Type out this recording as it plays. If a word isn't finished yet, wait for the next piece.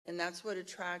and that's what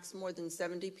attracts more than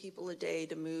 70 people a day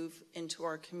to move into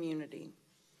our community.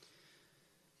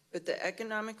 But the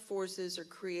economic forces are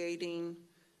creating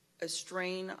a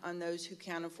strain on those who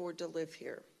can't afford to live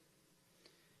here.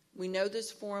 We know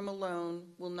this forum alone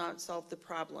will not solve the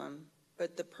problem,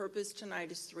 but the purpose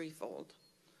tonight is threefold.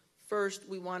 First,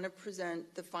 we want to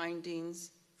present the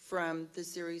findings from the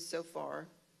series so far.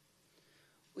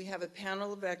 We have a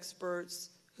panel of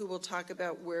experts who will talk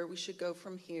about where we should go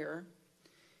from here.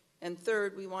 And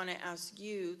third, we want to ask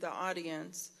you, the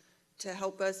audience, to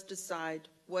help us decide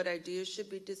what ideas should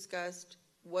be discussed,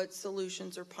 what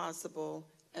solutions are possible,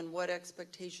 and what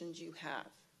expectations you have.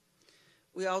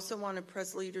 We also want to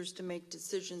press leaders to make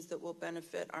decisions that will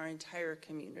benefit our entire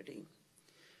community.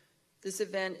 This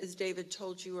event, as David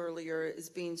told you earlier, is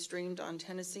being streamed on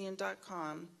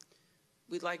Tennessean.com.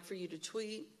 We'd like for you to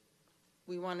tweet.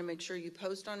 We want to make sure you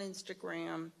post on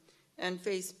Instagram and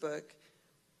Facebook,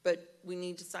 but we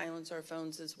need to silence our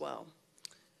phones as well.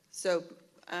 So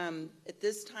at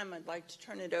this time, I'd like to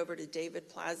turn it over to David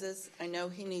Plazas. I know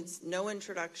he needs no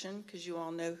introduction because you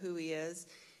all know who he is.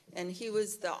 And he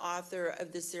was the author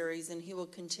of the series, and he will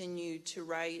continue to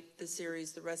write the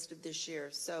series the rest of this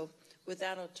year. So with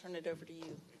that, I'll turn it over to you.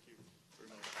 Thank you very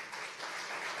much.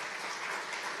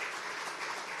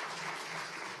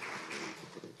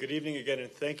 Good evening again, and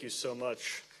thank you so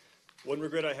much. One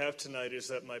regret I have tonight is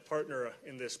that my partner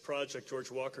in this project,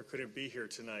 George Walker, couldn't be here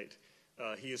tonight.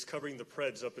 He is covering the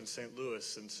Preds up in St.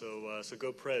 Louis, and so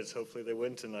go Preds. Hopefully they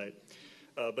win tonight.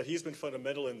 But he's been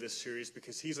fundamental in this series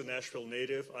because he's a Nashville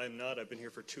native. I'm not. I've been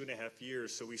here for 2.5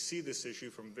 years, so we see this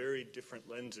issue from very different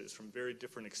lenses, from very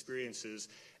different experiences,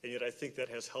 and yet I think that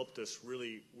has helped us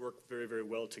really work very, very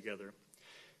well together.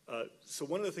 So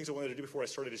one of the things I wanted to do before I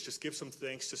started is just give some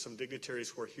thanks to some dignitaries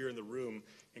who are here in the room,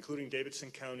 including Davidson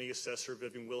County Assessor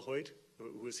Vivian Wilhoit,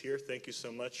 who is here. Thank you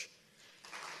so much.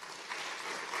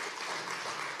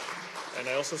 And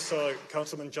I also saw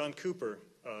Councilman John Cooper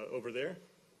over there.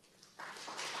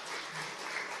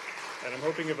 And I'm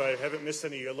hoping if I haven't missed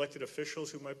any elected officials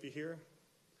who might be here.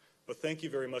 But thank you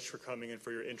very much for coming and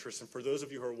for your interest. And for those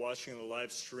of you who are watching the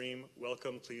live stream,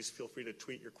 welcome. Please feel free to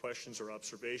tweet your questions or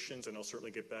observations, and I'll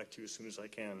certainly get back to you as soon as I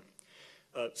can.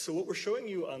 So what we're showing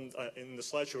you in the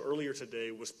slideshow earlier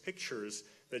today was pictures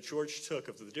that George took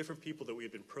of the different people that we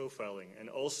had been profiling, and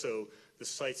also the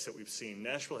sites that we've seen.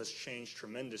 Nashville has changed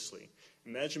tremendously.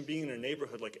 Imagine being in a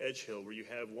neighborhood like Edge Hill where you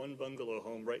have one bungalow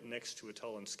home right next to a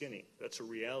Tall and Skinny. That's a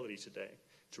reality today.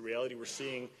 It's a reality we're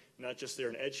seeing not just there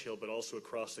in Edge Hill, but also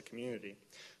across the community.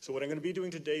 So what I'm going to be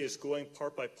doing today is going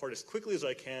part by part as quickly as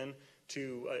I can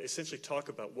to essentially talk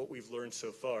about what we've learned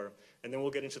so far, and then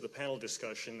we'll get into the panel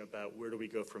discussion about where do we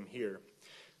go from here.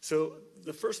 So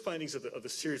the first findings of the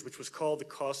series, which was called The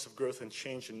Costs of Growth and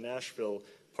Change in Nashville,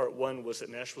 part one was that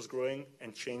Nashville's growing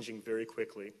and changing very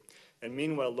quickly. And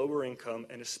meanwhile, lower income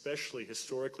and especially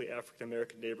historically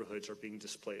African-American neighborhoods are being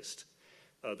displaced.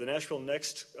 The Nashville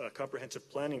Next comprehensive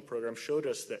planning program showed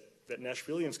us that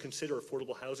Nashvillians consider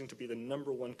affordable housing to be the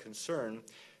 #1 concern,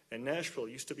 and Nashville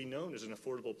used to be known as an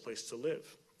affordable place to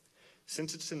live.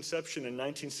 Since its inception in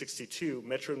 1962,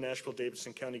 Metro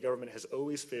Nashville-Davidson County government has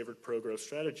always favored pro-growth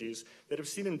strategies that have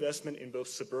seen investment in both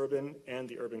suburban and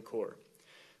the urban core.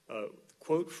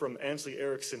 Quote from Ansley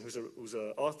Erickson, who's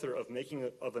an author of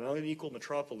Making of an Unequal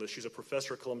Metropolis. She's a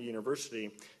professor at Columbia University,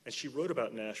 and she wrote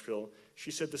about Nashville. She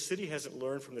said, "The city hasn't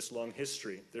learned from this long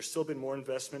history. There's still been more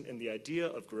investment in the idea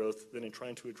of growth than in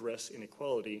trying to address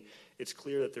inequality. It's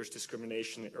clear that there's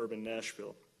discrimination in urban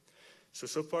Nashville."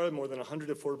 So far, more than 100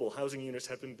 affordable housing units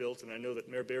have been built, and I know that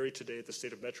Mayor Berry today at the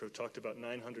State of Metro talked about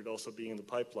 900 also being in the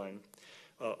pipeline.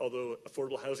 Although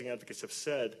affordable housing advocates have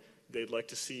said they'd like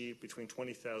to see between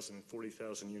 20,000 and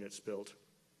 40,000 units built.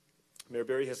 Mayor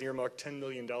Berry has earmarked $10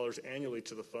 million annually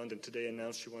to the fund, and today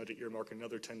announced she wanted to earmark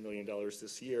another $10 million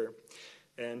this year.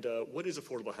 And what is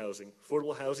affordable housing?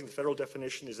 Affordable housing, the federal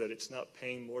definition is that it's not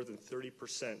paying more than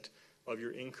 30% of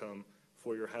your income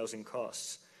for your housing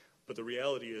costs. But the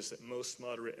reality is that most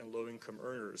moderate and low-income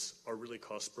earners are really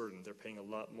cost-burdened. They're paying a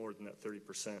lot more than that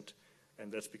 30%. And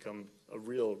that's become a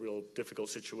real difficult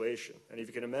situation. And if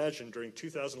you can imagine, during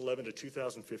 2011 to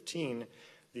 2015,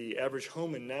 the average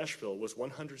home in Nashville was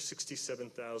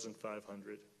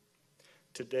 $167,500.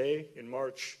 Today, in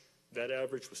March, that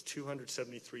average was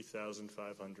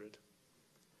 $273,500.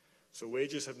 So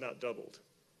wages have not doubled,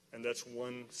 and that's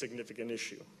one significant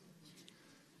issue.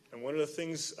 And one of the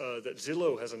things that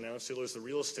Zillow has announced, Zillow is the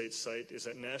real estate site, is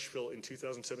that Nashville in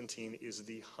 2017 is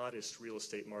the hottest real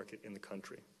estate market in the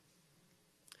country.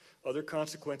 Other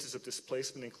consequences of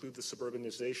displacement include the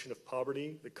suburbanization of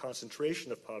poverty, the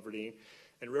concentration of poverty,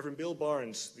 And Reverend Bill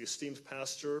Barnes, the esteemed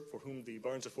pastor for whom the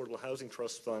Barnes Affordable Housing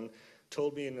Trust Fund,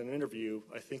 told me in an interview,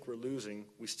 "I think we're losing.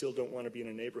 We still don't want to be in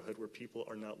a neighborhood where people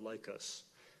are not like us."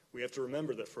 We have to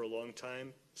remember that for a long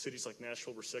time, cities like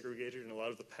Nashville were segregated, and a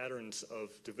lot of the patterns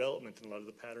of development and a lot of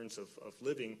the patterns of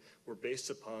living were based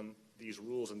upon these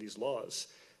rules and these laws.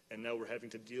 And now we're having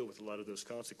to deal with a lot of those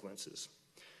consequences.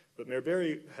 But Mayor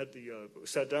Berry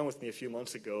sat down with me a few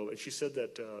months ago, and she said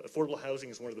that affordable housing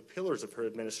is one of the pillars of her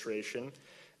administration.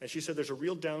 And she said there's a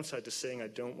real downside to saying I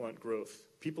don't want growth.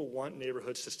 People want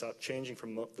neighborhoods to stop changing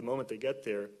from the moment they get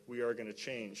there. We are going to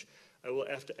change. I will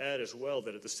have to add as well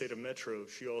that at the State of Metro,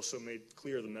 she also made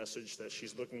clear the message that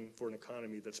she's looking for an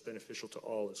economy that's beneficial to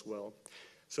all as well.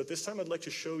 So at this time, I'd like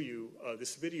to show you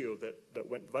this video that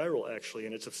went viral, actually,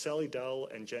 and it's of Sally Dowell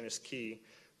and Janice Key,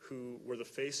 who were the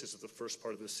faces of the first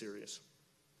part of this series.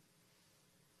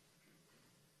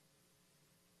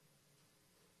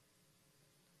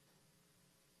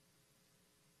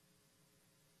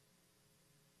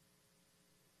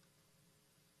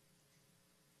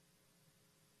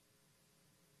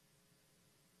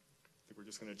 I think we're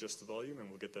just going to adjust the volume and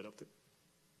we'll get that up there.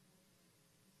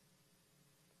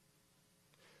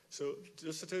 So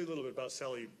just to tell you a little bit about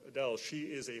Sally Dowell, she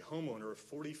is a homeowner of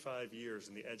 45 years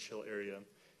in the Edge Hill area.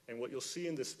 And what you'll see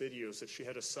in this video is that she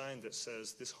had a sign that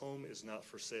says, "This home is not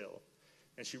for sale."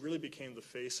 And she really became the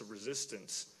face of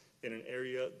resistance in an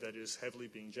area that is heavily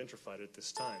being gentrified at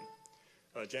this time.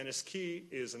 Janice Key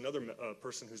is another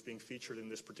person who's being featured in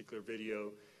this particular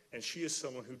video. And she is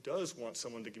someone who does want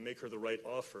someone to make her the right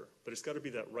offer. But it's got to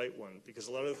be that right one. Because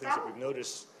a lot of the things that we've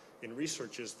noticed in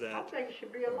research is that... I think it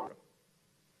should be a law.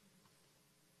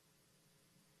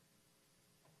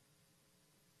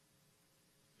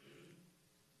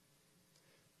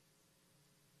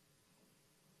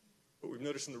 What we've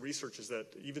noticed in the research is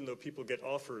that even though people get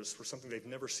offers for something they've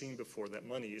never seen before, that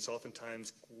money is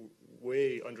oftentimes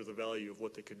way under the value of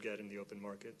what they could get in the open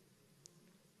market.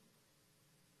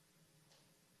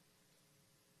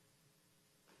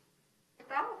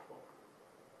 It's awful.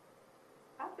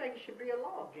 I think it should be a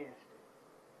law against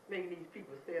it. Making these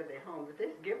people sell their homes, but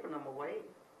they're giving them away.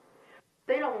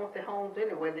 They don't want the homes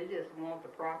anyway, they just want the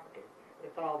property.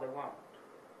 That's all they want.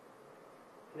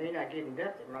 They're not getting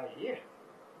nothing right here.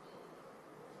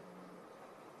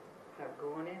 Not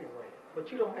going anywhere.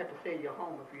 But you don't have to sell your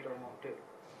home if you don't want to.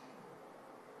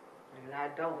 And I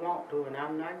don't want to, and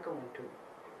I'm not going to.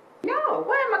 No,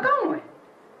 where am I going?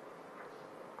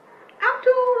 I'm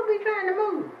too old to be trying to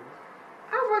move.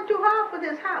 I worked too hard for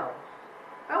this house.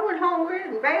 I went hungry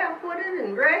and barefooted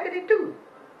and raggedy too.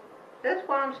 That's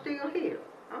why I'm still here.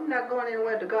 I'm not going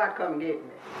anywhere till God come get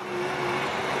me.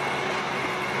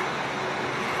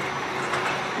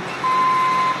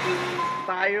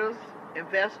 Buyers,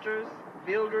 investors,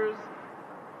 builders,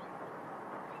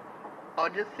 or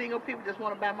just single people just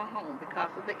want to buy my home because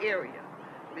of the area,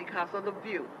 because of the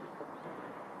view.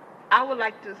 I would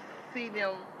like to see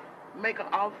them make an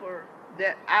offer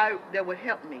that would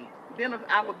help me,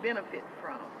 I would benefit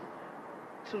from,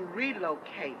 to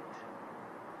relocate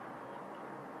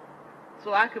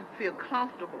so I could feel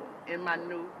comfortable in my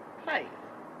new place.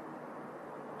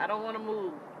 I don't want to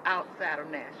move outside of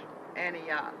Nashville,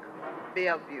 Antioch,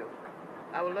 Bellevue.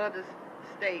 I would love to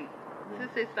stay.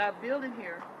 Since they start building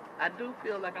here, I do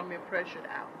feel like I'm being pressured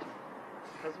out.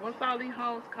 Because once all these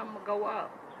homes go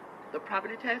up, the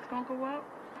property tax gonna go up.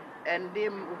 And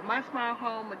then with my small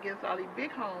home against all these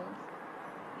big homes,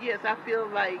 yes, I feel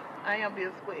like I am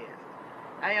being squeezed.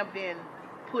 I am being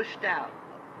pushed out.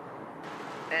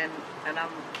 And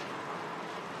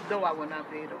though I will not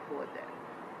be able to afford that.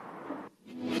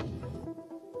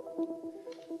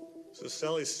 So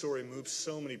Sally's story moved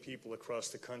so many people across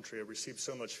the country. I received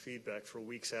so much feedback for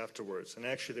weeks afterwards. And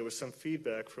actually, there was some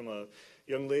feedback from a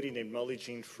young lady named Molly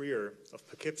Jean Freer of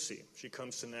Poughkeepsie. She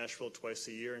comes to Nashville twice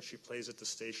a year, and she plays at the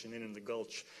Station Inn in the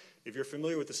Gulch. If you're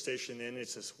familiar with the Station Inn,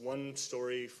 it's this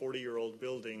one-story, 40-year-old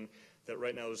building that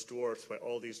right now is dwarfed by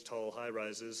all these tall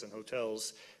high-rises and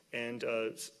hotels. And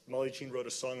Molly Jean wrote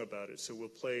a song about it. So we'll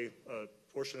play a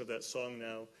portion of that song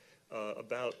now.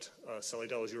 About Sally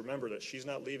Dowell. As you remember that she's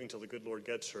not leaving till the good Lord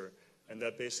gets her, and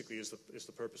that basically is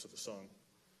the purpose of the song.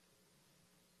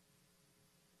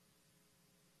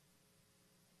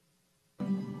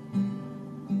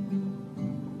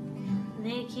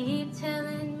 They keep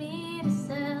telling me to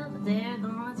sell, but they're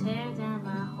gonna tear down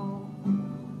my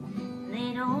home.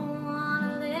 They don't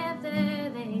wanna live there,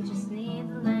 they just need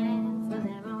the land for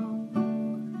their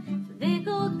own. For big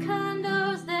old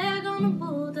condos, they're gonna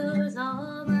bulldoze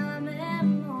all my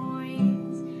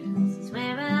memories. This is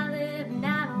where I live, and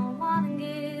I don't wanna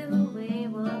give away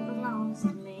what belongs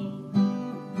to me.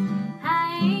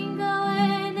 I ain't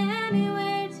going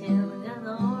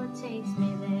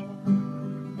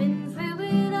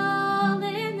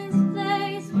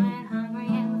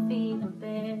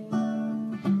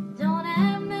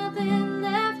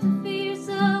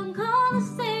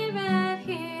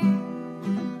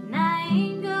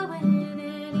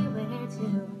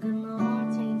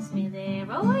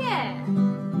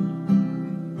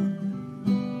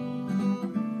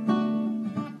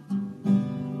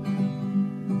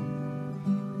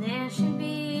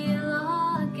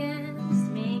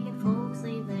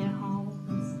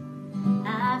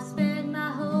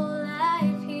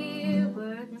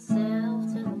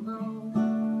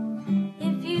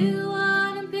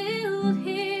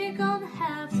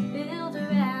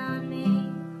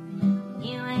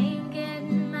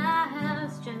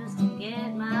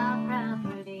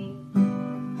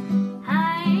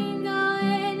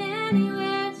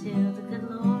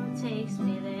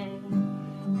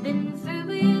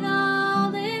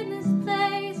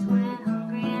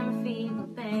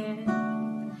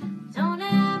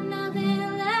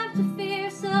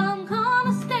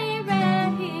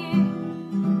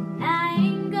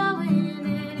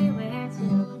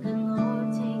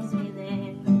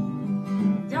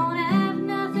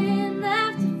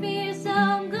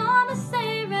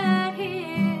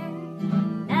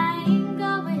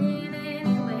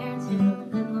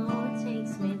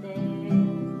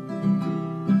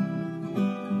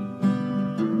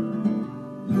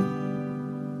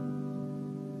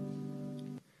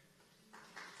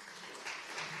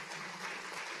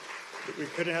We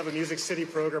couldn't have a Music City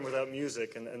program without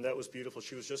music, and that was beautiful.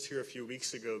 She was just here a few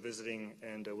weeks ago visiting,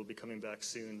 and will be coming back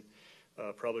soon,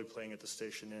 probably playing at the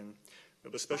Station Inn.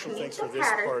 But special thanks for this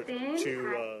part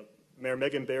to Mayor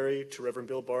Megan Berry, to Reverend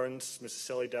Bill Barnes, Mrs.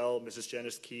 Sally Dowell, Mrs.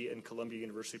 Janice Key, and Columbia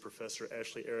University professor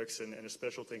Ashley Erickson, and a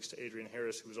special thanks to Adrian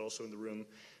Harris, who was also in the room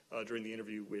during the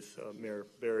interview with Mayor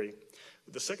Berry.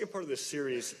 The second part of this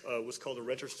series was called A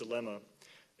Renter's Dilemma.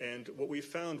 And what we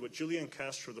found, what Julianne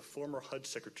Castro, the former HUD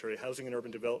Secretary, Housing and Urban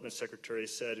Development Secretary,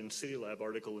 said in City Lab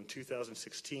article in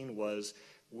 2016 was,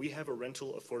 we have a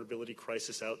rental affordability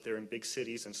crisis out there in big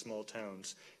cities and small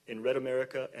towns, in red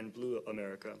America and blue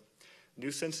America.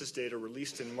 New census data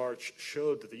released in March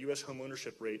showed that the U.S.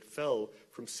 homeownership rate fell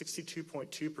from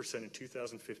 62.2% in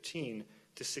 2015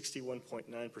 to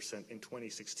 61.9% in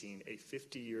 2016, a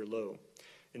 50-year low.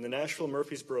 In the Nashville,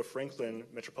 Murfreesboro, Franklin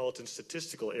metropolitan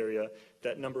statistical area,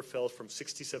 that number fell from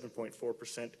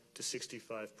 67.4% to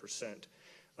 65%.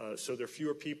 So there are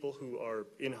fewer people who are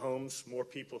in homes, more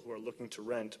people who are looking to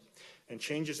rent. And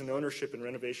changes in ownership and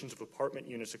renovations of apartment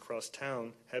units across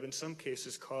town have in some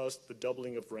cases caused the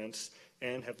doubling of rents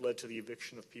and have led to the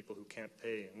eviction of people who can't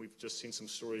pay. And we've just seen some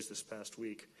stories this past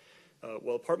week.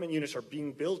 While apartment units are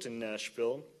being built in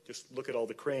Nashville, just look at all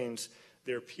the cranes,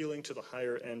 they're appealing to the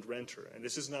higher-end renter. And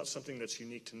this is not something that's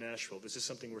unique to Nashville. This is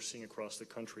something we're seeing across the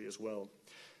country as well.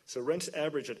 So rents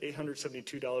average at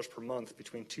 $872 per month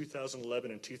between 2011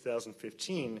 and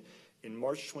 2015. In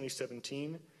March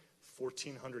 2017,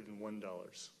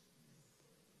 $1,401.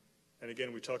 And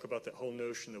again, we talk about that whole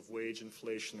notion of wage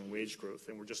inflation and wage growth,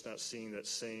 and we're just not seeing that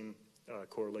same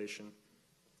correlation.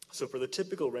 So for the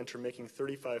typical renter making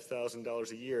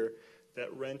 $35,000 a year,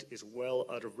 that rent is well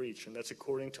out of reach, and that's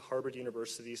according to Harvard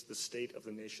University's The State of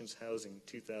the Nation's Housing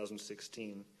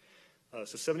 2016.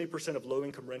 So 70% of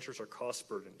low-income renters are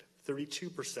cost-burdened.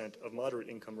 32% of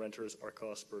moderate-income renters are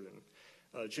cost-burdened.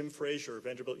 Jim Frazier,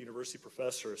 Vanderbilt University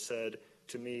professor, said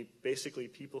to me, basically,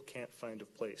 people can't find a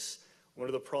place. One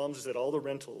of the problems is that all the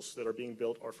rentals that are being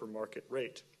built are for market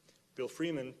rate. Bill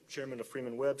Freeman, chairman of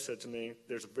Freeman Webb, said to me,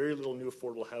 there's very little new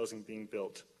affordable housing being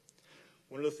built.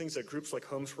 One of the things that groups like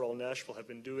Homes for All Nashville have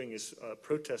been doing is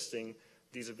protesting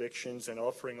these evictions and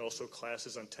offering also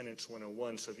classes on Tenants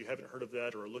 101. So if you haven't heard of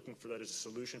that or are looking for that as a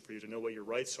solution for you to know what your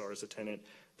rights are as a tenant,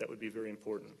 that would be very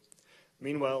important.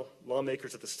 Meanwhile,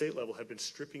 lawmakers at the state level have been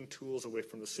stripping tools away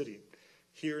from the city.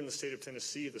 Here in the state of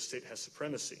Tennessee, the state has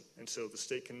supremacy, and so the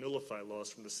state can nullify laws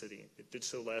from the city. It did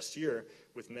so last year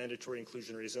with mandatory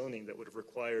inclusionary zoning that would have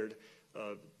required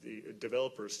the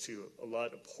developers to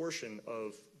allot a portion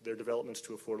of their developments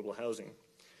to affordable housing.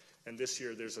 And this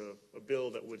year there's a bill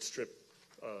that would strip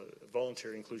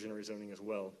voluntary inclusionary zoning as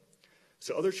well.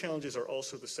 So other challenges are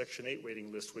also the Section 8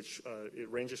 waiting list, which it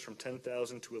ranges from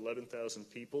 10,000 to 11,000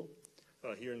 people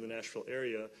here in the Nashville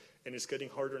area, and it's getting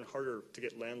harder and harder to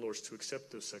get landlords to accept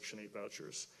those Section 8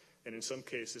 vouchers. And in some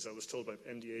cases, I was told by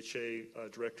MDHA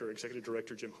Executive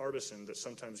Director Jim Harbison that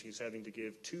sometimes he's having to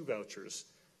give 2 vouchers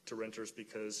to renters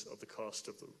because of the cost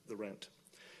of the rent.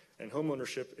 And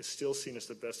homeownership is still seen as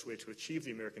the best way to achieve the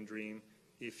American dream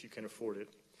if you can afford it.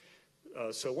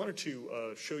 So I wanted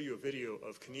to show you a video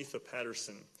of Kenetha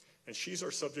Patterson, and she's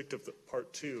our subject of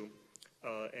part 2.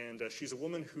 And she's a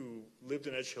woman who lived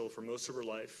in Edge Hill for most of her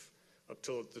life, up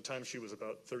till the time she was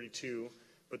about 32,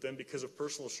 but then because of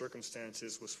personal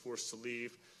circumstances was forced to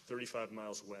leave 35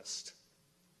 miles west.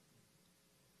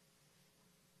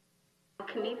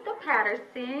 Kenetha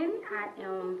Patterson. I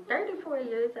am 34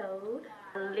 years old.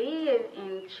 I live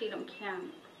in Cheatham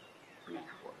County now.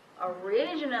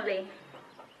 Originally,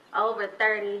 over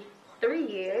 33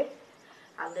 years,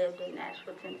 I lived in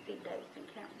Nashville, Tennessee, Davidson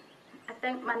County. I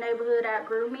think my neighborhood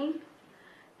outgrew me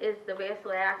is the best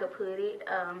way I could put it.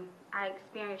 I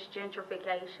experienced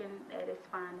gentrification at its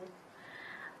finest.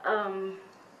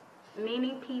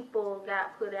 Many people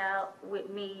got put out with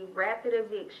me, rapid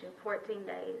eviction, 14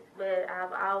 days, but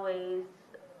I've always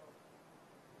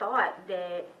thought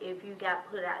that if you got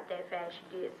put out that fast,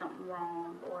 you did something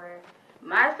wrong. Or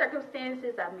my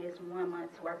circumstances, I missed 1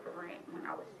 month's worth of rent when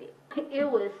I was sick. It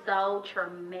was so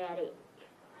traumatic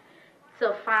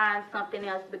to find something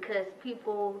else because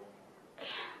people,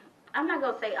 I'm not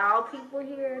going to say all people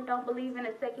here don't believe in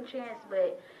a second chance,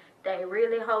 but they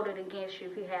really hold it against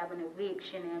you if you have an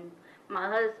eviction. And my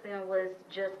husband was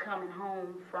just coming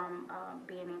home from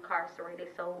being incarcerated,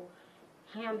 so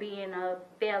him being a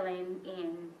felon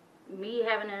and me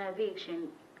having an eviction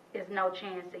is no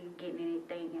chance of you getting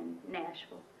anything in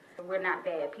Nashville. We're not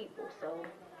bad people, so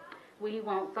we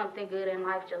want something good in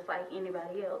life just like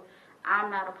anybody else.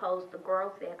 I'm not opposed to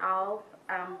growth at all.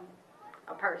 I'm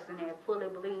a person that fully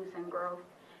believes in growth.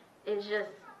 It's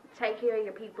just take care of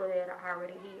your people that are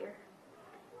already here.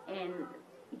 And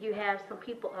you have some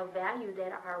people of value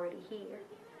that are already here.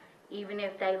 Even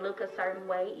if they look a certain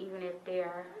way, even if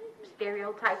they're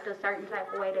stereotyped a certain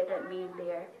type of way, that doesn't mean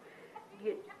they're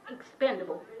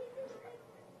expendable.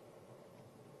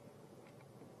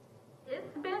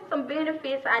 It's been some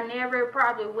benefits. I never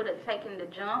probably would have taken the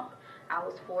jump. I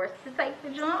was forced to take the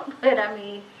jump, but I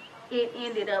mean, it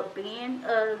ended up being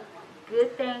a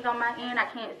good thing on my end. I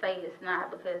can't say it's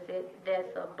not, because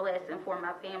that's a blessing for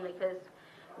my family, because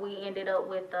we ended up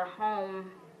with a home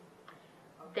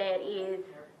that is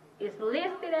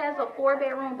listed as a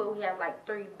 4-bedroom, but we have like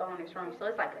 3 bonus rooms, so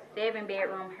it's like a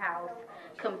 7-bedroom house.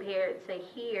 Compared to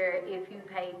here, if you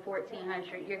pay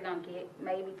 $1,400, you're gonna get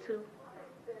maybe 2.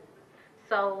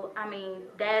 So I mean,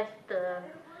 that's the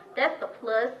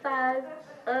plus side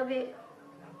of it.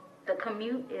 The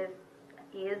commute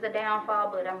is a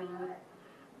downfall, but I mean,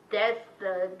 that's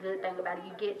the good thing about it.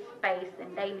 You get space,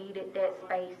 and they needed that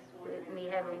space with me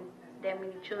having that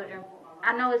many children.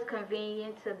 I know it's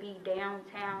convenient to be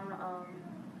downtown,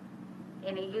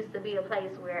 and it used to be a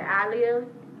place where I lived.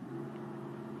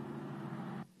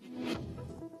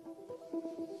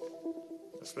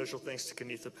 A special thanks to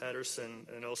Kenitha Patterson,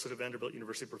 and also to Vanderbilt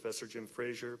University professor Jim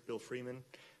Frazier, Bill Freeman,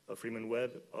 Freeman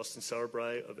Webb, Austin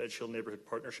Sauerbry of Edge Hill Neighborhood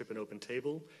Partnership and Open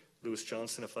Table, Lewis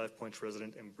Johnson, a 5 Points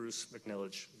resident, and Bruce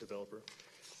McNelledge, developer.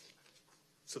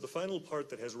 So the final part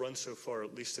that has run so far,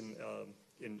 at least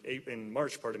in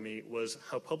March, was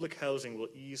how public housing will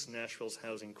ease Nashville's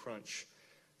housing crunch.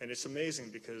 And it's amazing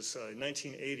because in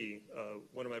 1980,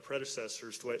 one of my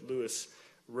predecessors, Dwight Lewis,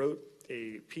 wrote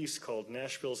a piece called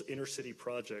Nashville's Inner City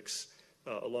Projects,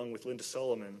 along with Linda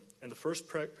Solomon. And the first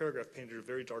paragraph painted a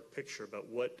very dark picture about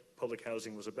what public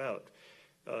housing was about.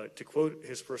 To quote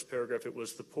his first paragraph, it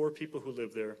was, "The poor people who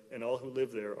live there, and all who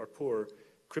live there are poor,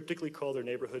 cryptically call their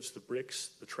neighborhoods the bricks,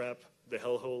 the trap, the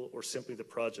hellhole, or simply the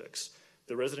projects.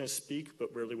 The residents speak,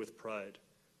 but rarely with pride,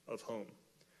 of home."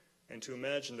 And to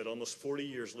imagine that almost 40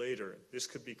 years later, this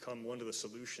could become one of the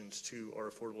solutions to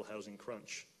our affordable housing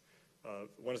crunch. I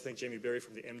want to thank Jamie Berry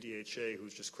from the MDHA,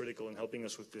 who's just critical in helping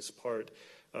us with this part.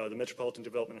 The Metropolitan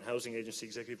Development and Housing Agency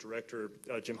Executive Director,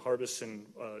 Jim Harbison,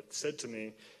 said to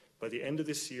me, "By the end of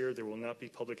this year, there will not be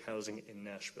public housing in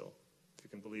Nashville." If you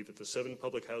can believe it, the 7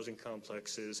 public housing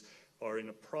complexes are in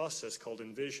a process called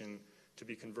Envision to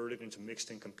be converted into mixed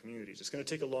income communities. It's going to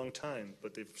take a long time,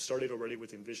 but they've started already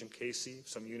with Envision Casey.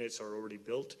 Some units are already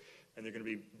built, and they're going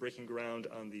to be breaking ground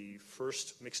on the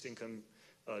first mixed income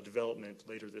development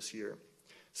later this year.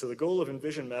 So the goal of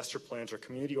Envision master plans are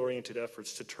community-oriented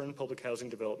efforts to turn public housing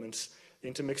developments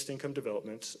into mixed income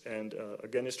developments. And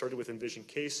again, it started with Envision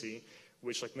Casey,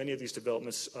 which, like many of these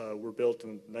developments, were built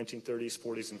in the 1930s,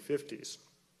 40s, and 50s.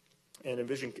 And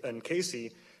Envision and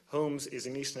Casey Homes is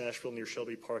in East Nashville near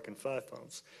Shelby Park and Five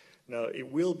Points. Now, it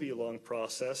will be a long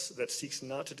process that seeks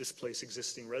not to displace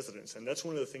existing residents, and that's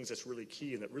one of the things that's really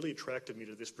key and that really attracted me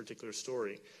to this particular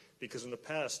story, because in the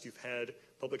past, you've had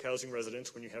public housing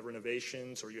residents, when you have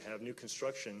renovations or you have new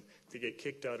construction, they get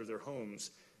kicked out of their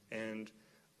homes, and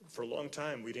for a long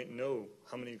time, we didn't know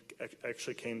how many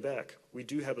actually came back. We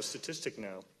do have a statistic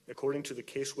now. According to the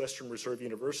Case Western Reserve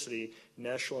University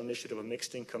National Initiative of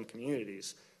Mixed Income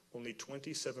Communities, only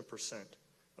 27%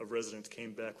 of residents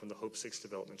came back when the Hope 6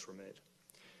 developments were made.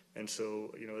 And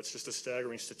so, you know, it's just a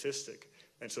staggering statistic.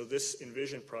 And so this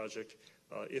Envision project,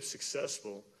 if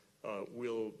successful,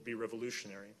 will be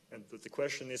revolutionary. And the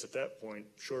question is, at that point,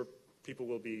 sure, people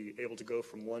will be able to go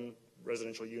from one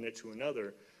residential unit to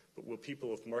another, but will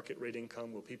people of market rate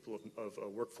income, will people of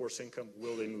workforce income,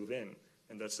 will they move in?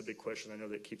 And that's the big question I know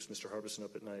that keeps Mr. Harbison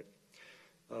up at night.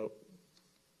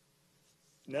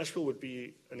 Nashville would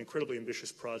be an incredibly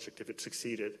ambitious project if it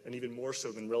succeeded, and even more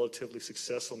so than relatively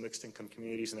successful mixed-income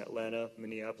communities in Atlanta,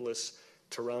 Minneapolis,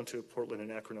 Toronto, Portland,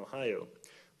 and Akron, Ohio.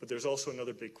 But there's also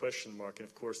another big question mark, and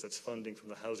of course that's funding from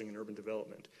the Housing and Urban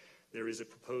Development. There is a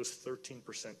proposed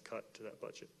 13% cut to that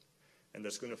budget, and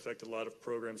that's going to affect a lot of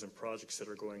programs and projects that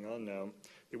are going on now.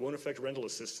 It won't affect rental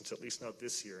assistance, at least not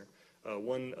this year.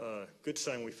 One good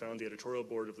sign we found, the editorial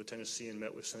board of the Tennessean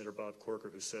met with Senator Bob Corker,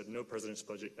 who said no president's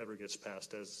budget ever gets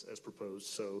passed as proposed,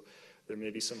 so there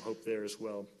may be some hope there as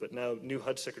well. But now new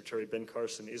HUD Secretary Ben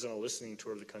Carson is on a listening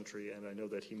tour of the country, and I know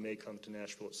that he may come to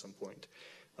Nashville at some point.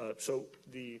 So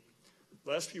the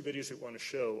last few videos we want to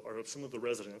show are of some of the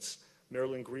residents,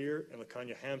 Marilyn Greer and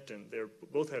LaKanya Hampton. They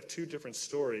both have two different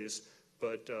stories,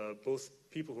 but both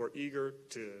people who are eager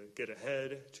to get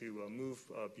ahead, to move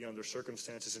beyond their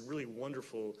circumstances, and really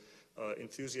wonderful,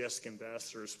 enthusiastic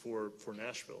ambassadors for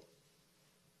Nashville.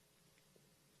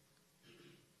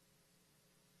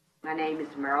 My name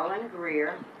is Marilyn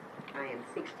Greer. I am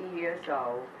 60 years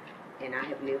old, and I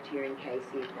have lived here in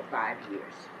KC for 5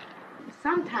 years.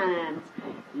 Sometimes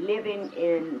living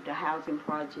in the housing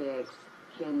projects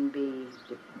can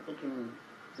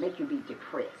make you be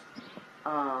depressed.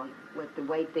 With the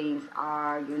way things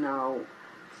are,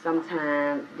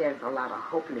 sometimes there's a lot of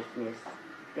hopelessness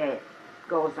that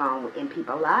goes on in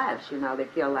people's lives. They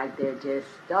feel like they're just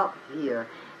stuck here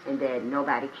and that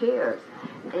nobody cares.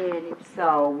 And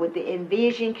so with the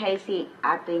Envision, Casey,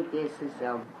 I think this is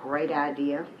a great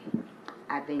idea.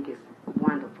 I think it's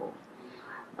wonderful.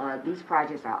 These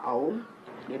projects are old.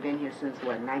 They've been here since,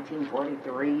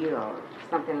 1943 or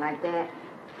something like that.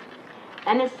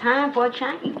 And it's time for a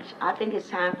change. I think it's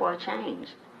time for a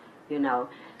change,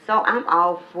 So I'm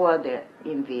all for the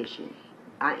Envision.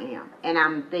 I am. And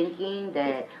I'm thinking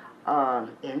that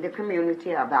in the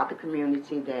community, about the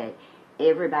community, that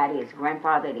everybody is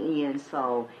grandfathered in,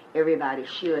 so everybody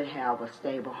should have a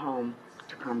stable home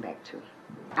to come back to.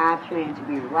 I plan to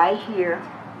be right here,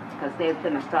 because they're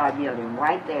going to start building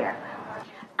right there.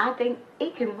 I think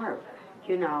it can work,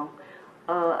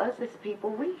 Us as people,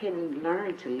 we can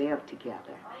learn to live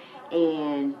together.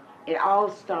 And it all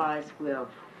starts with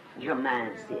your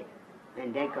mindset.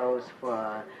 And that goes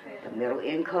for the middle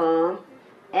income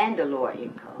and the lower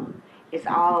income. It's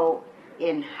all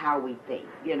in how we think,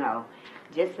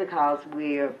 Just because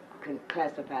we're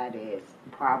classified as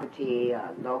poverty or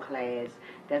low class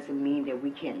doesn't mean that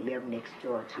we can't live next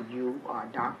door to you or a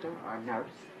doctor or a nurse,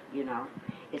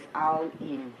 It's all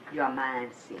in your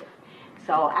mindset.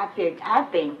 So I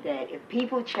think that if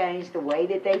people change the way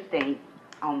that they think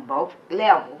on both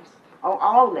levels, on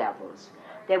all levels,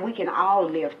 that we can all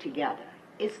live together.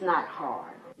 It's not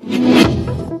hard.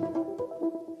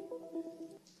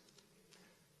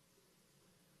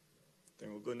 Then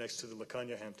we'll go next to the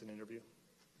LaKanya Hampton interview.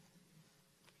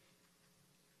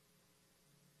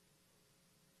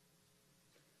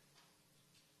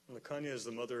 LaKanya is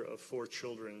the mother of 4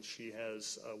 children. She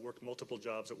has worked multiple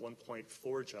jobs, at one point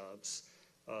 4 jobs,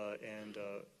 and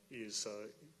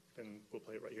we'll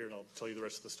play it right here, and I'll tell you the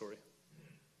rest of the story.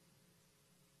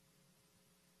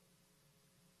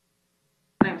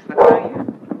 My name is LaKanya.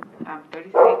 I'm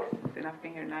 36, and I've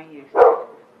been here 9 years.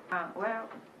 Not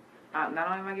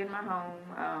only am I getting my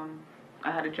home,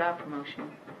 I had a job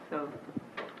promotion, so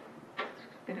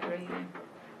it's been a great year.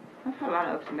 I've had a lot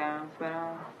of ups and downs, but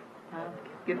I'm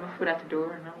getting my foot out the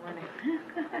door and I'm running.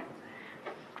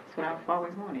 That's what I've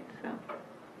always wanted, so.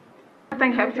 I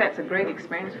think Habitat's a great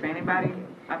experience for anybody.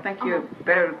 I think you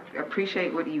better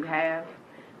appreciate what you have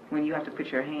when you have to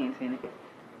put your hands in it.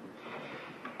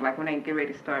 Like when they get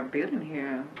ready to start building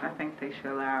here, I think they should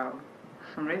allow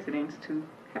some residents to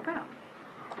help out.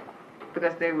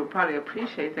 Because they would probably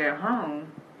appreciate their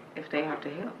home if they have to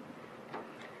help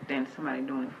than somebody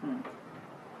doing it for them.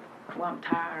 Well, I'm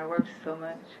tired. I work so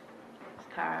much. It's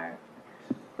tired.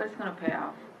 But it's going to pay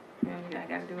off. I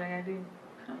got to do what I got to do.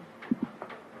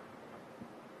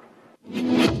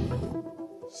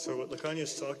 So what LaKanya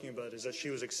is talking about is that she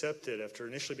was accepted, after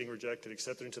initially being rejected,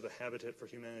 accepted into the Habitat for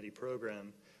Humanity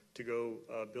program to go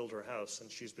build her house.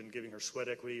 And she's been giving her sweat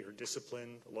equity, her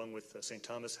discipline, along with St.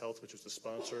 Thomas Health, which was the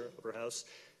sponsor of her house.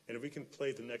 And if we can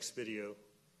play the next video.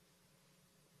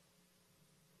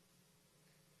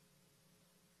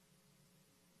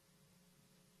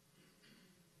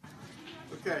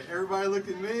 Okay, everybody look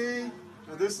at me.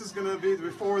 Now this is going to be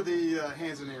before the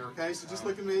hands in the air, okay? So just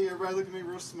look at me, everybody look at me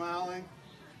real smiling.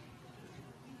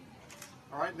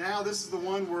 All right, now this is the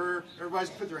one where everybody's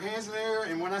put their hands in the air,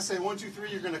 and when I say 1, 2, 3,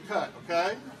 you're going to cut,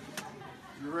 okay?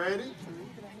 You ready?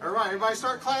 All right, everybody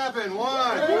start clapping.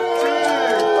 1, 2, 3.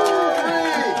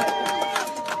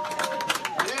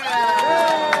 Yeah!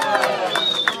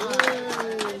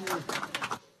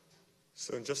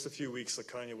 So in just a few weeks,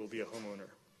 LaKanya will be a homeowner.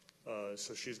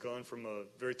 So she's gone from a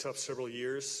very tough several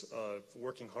years,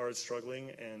 working hard,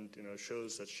 struggling, and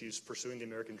shows that she's pursuing the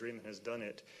American dream and has done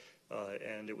it.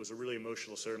 And it was a really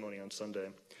emotional ceremony on Sunday.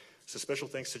 So special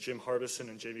thanks to Jim Harbison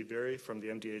and Jamie Berry from the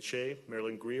MDHA,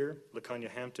 Marilyn Greer, LaKanya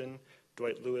Hampton,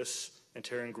 Dwight Lewis, and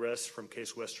Taryn Gress from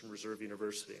Case Western Reserve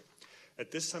University. At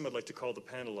this time, I'd like to call the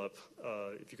panel up.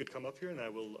 If you could come up here, and I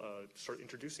will start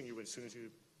introducing you as soon as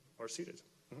you are seated.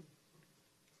 Mm-hmm.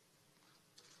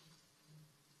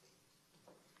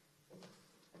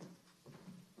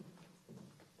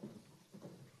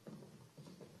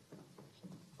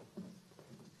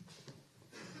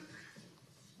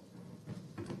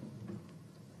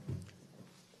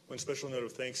 One special note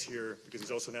of thanks here, because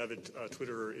he's also an avid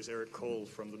Twitterer, is Eric Cole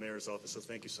from the Mayor's Office, so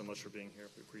thank you so much for being here.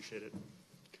 We appreciate it.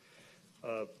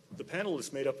 The panel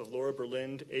is made up of Laura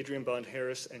Berlind, Adrian Bond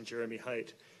Harris, and Jeremy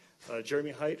Height.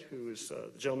 Jeremy Height, who is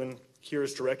the gentleman here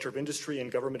is Director of Industry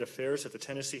and Government Affairs at the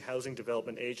Tennessee Housing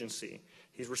Development Agency.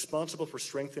 He's responsible for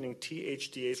strengthening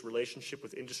THDA's relationship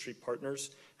with industry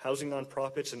partners, housing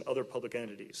nonprofits, and other public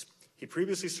entities. He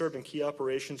previously served in key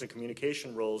operations and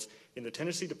communication roles in the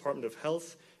Tennessee Department of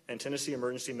Health and Tennessee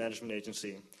Emergency Management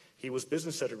Agency. He was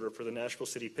business editor for the Nashville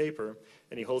City paper,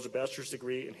 and he holds a bachelor's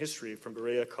degree in history from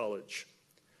Berea College.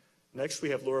 Next, we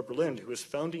have Laura Berlind, who is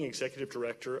founding executive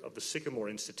director of the Sycamore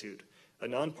Institute, a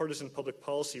nonpartisan public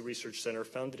policy research center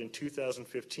founded in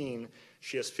 2015.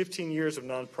 She has 15 years of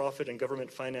nonprofit and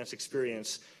government finance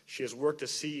experience. She has worked as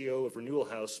CEO of Renewal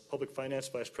House, public finance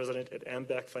vice president at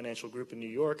Ambac Financial Group in New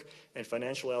York, and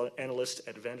financial analyst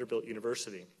at Vanderbilt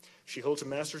University. She holds a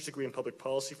master's degree in public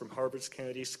policy from Harvard's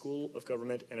Kennedy School of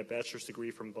Government and a bachelor's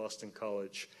degree from Boston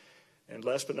College. And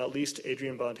last but not least,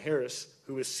 Adrienne Bond-Harris,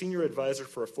 who is Senior Advisor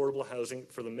for Affordable Housing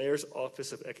for the Mayor's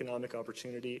Office of Economic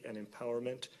Opportunity and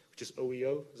Empowerment, which is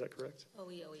OEO, is that correct?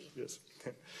 OEOE. Yes.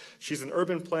 She's an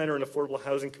urban planner and affordable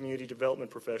housing community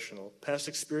development professional. Past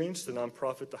experience, the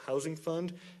nonprofit The Housing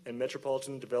Fund and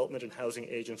Metropolitan Development and Housing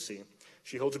Agency.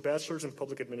 She holds a bachelor's in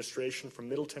public administration from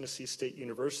Middle Tennessee State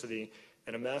University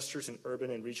and a master's in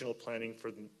urban and regional planning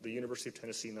for the University of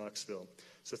Tennessee, Knoxville.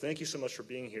 So thank you so much for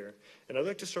being here. And I'd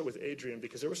like to start with Adrienne,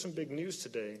 because there was some big news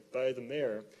today by the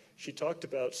mayor. She talked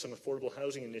about some affordable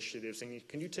housing initiatives, and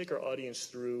can you take our audience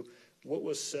through what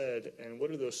was said and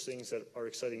what are those things that are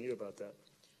exciting you about that?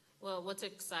 Well, what's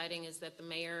exciting is that the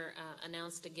mayor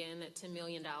announced again that $10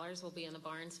 million will be in the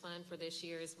Barnes Fund for this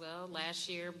year as well. Last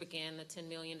year began the $10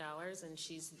 million, and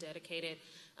she's dedicated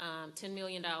 $10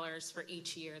 million for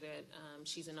each year that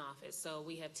she's in office. So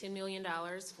we have $10 million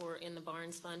in the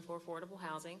Barnes Fund for affordable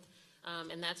housing,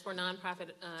 and that's for nonprofit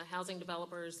housing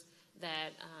developers that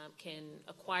can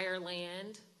acquire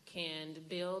land, can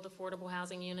build affordable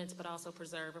housing units, but also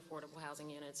preserve affordable housing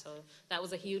units. So that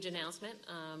was a huge announcement.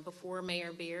 Before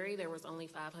Mayor Berry, there was only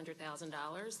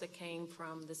 $500,000 that came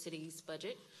from the city's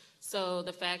budget. So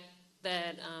the fact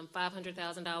that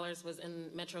 $500,000 was in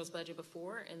Metro's budget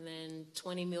before, and then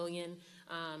 $20 million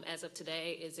as of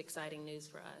today is exciting news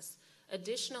for us.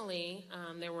 Additionally,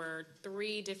 there were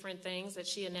 3 different things that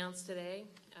she announced today.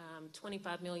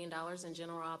 $25 million in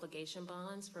general obligation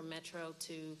bonds for Metro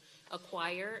to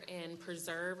acquire and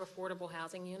preserve affordable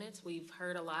housing units. We've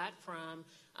heard a lot from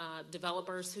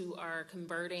developers who are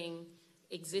converting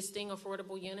existing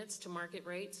affordable units to market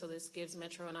rate, so this gives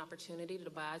Metro an opportunity to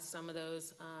buy some of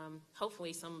those,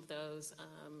 hopefully some of those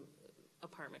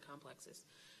apartment complexes.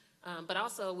 But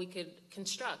also we could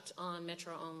construct on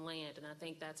Metro-owned land, and I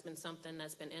think that's been something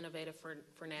that's been innovative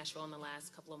for Nashville in the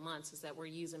last couple of months, is that we're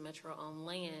using Metro-owned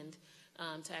land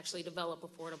to actually develop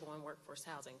affordable and workforce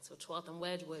housing. So 12th and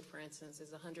Wedgwood, for instance,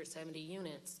 is 170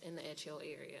 units in the Edge Hill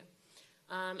area.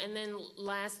 And then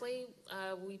lastly,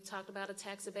 we talked about a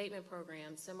tax abatement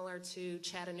program similar to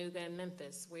Chattanooga and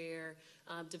Memphis, where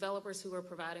developers who are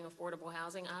providing affordable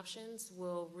housing options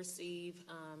will receive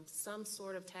some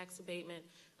sort of tax abatement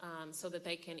so that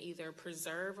they can either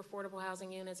preserve affordable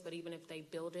housing units, but even if they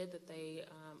build it, that they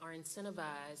are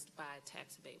incentivized by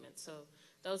tax abatement. So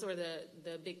those were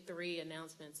the big 3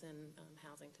 announcements in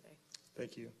housing today.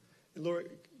 Thank you. And Laura,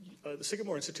 the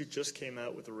Sycamore Institute just came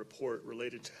out with a report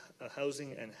related to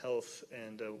housing and health,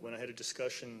 and when I had a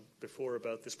discussion before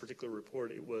about this particular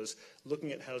report, it was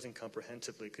looking at housing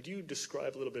comprehensively. Could you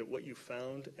describe a little bit what you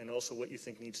found and also what you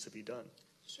think needs to be done?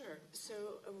 Sure. So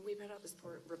we put out this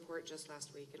report just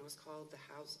last week, and it was called the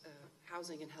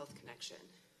Housing and Health Connection.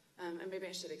 And maybe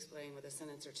I should explain with a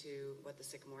sentence or two what the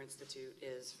Sycamore Institute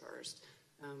is first.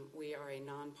 We are a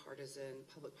nonpartisan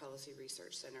public policy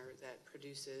research center that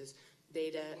produces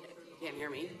data. You can't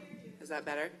hear me? Is that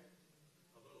better?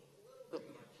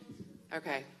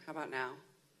 Okay, how about now?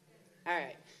 All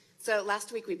right. So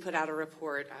last week we put out a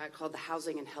report called the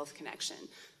Housing and Health Connection.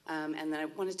 And then I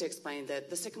wanted to explain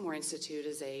that the Sycamore Institute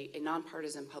is a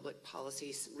nonpartisan public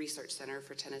policy research center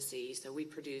for Tennessee. So we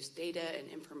produce data and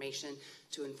information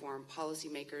to inform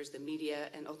policymakers, the media,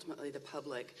 and ultimately the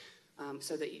public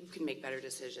so that you can make better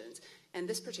decisions. And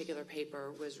this particular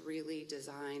paper was really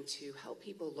designed to help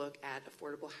people look at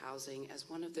affordable housing as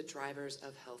one of the drivers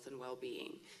of health and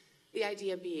well-being. The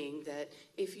idea being that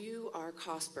if you are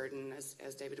cost burdened,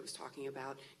 as David was talking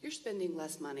about, you're spending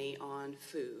less money on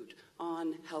food,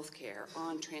 on health care,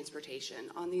 on transportation,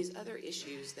 on these other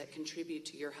issues that contribute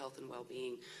to your health and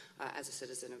well-being as a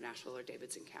citizen of Nashville or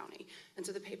Davidson County. And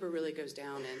so the paper really goes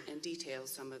down and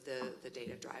details some of the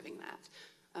data driving that.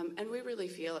 And we really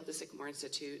feel at the Sycamore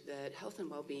Institute that health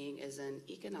and well-being is an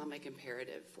economic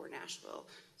imperative for Nashville.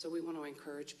 So we want to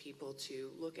encourage people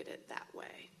to look at it that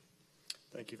way.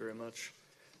 Thank you very much.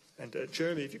 And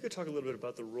Jeremy, if you could talk a little bit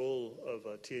about the role of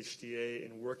THDA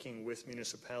in working with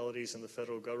municipalities and the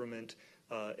federal government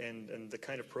and the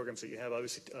kind of programs that you have.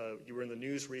 Obviously, you were in the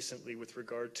news recently with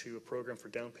regard to a program for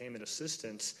down payment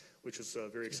assistance, which was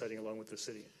very exciting along with the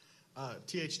city.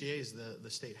 THDA is the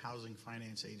state housing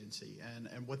finance agency,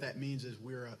 and what that means is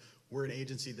we're an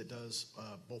agency that does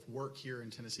both work here in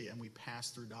Tennessee, and we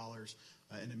pass through dollars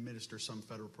and administer some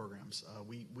federal programs.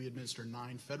 We administer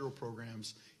 9 federal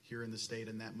programs here in the state,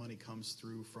 and that money comes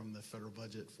through from the federal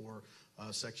budget for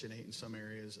Section 8 in some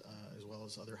areas, as well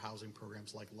as other housing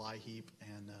programs like LIHEAP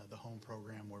and the home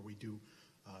program where we do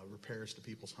repairs to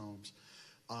people's homes.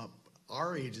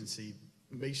 Our agency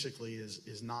basically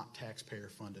is not taxpayer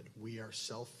funded. We are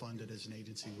self-funded as an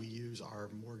agency. We use our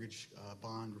mortgage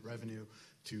bond revenue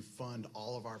to fund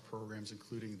all of our programs,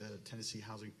 including the Tennessee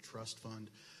Housing Trust Fund.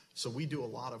 So we do a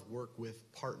lot of work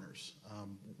with partners.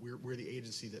 We're the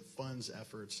agency that funds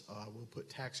efforts. We'll put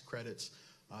tax credits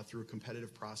through a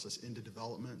competitive process into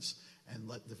developments and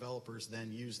let developers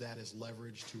then use that as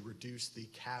leverage to reduce the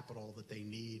capital that they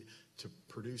need to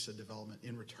produce a development.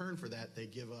 In return for that, they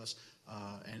give us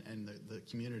and the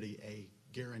community a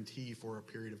guarantee for a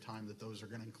period of time that those are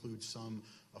going to include some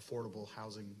affordable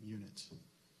housing units.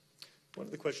 One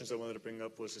of the questions I wanted to bring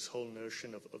up was this whole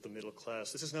notion of the middle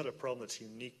class. This is not a problem that's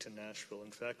unique to Nashville.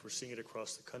 In fact, we're seeing it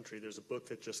across the country. There's a book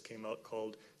that just came out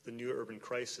called The New Urban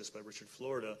Crisis by Richard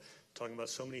Florida, talking about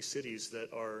so many cities that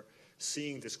are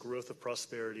seeing this growth of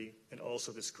prosperity and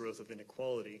also this growth of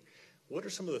inequality. What are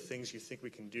some of the things you think we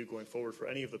can do going forward for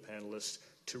any of the panelists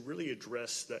to really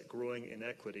address that growing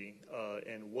inequity,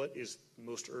 and what is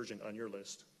most urgent on your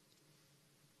list?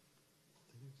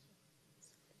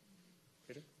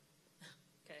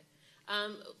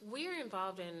 We're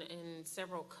involved in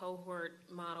several cohort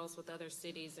models with other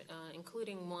cities,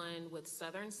 including one with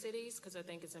southern cities, because I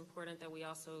think it's important that we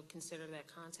also consider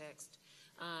that context.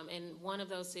 And one of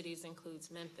those cities includes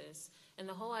Memphis. And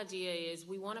the whole idea is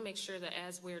we want to make sure that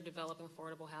as we're developing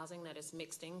affordable housing, that it's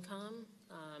mixed income,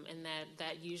 and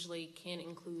that usually can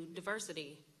include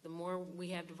diversity. The more we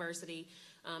have diversity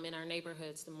in our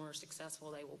neighborhoods, the more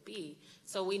successful they will be.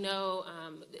 So we know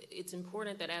it's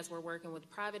important that as we're working with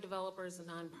private developers and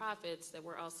nonprofits, that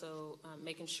we're also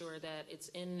making sure that it's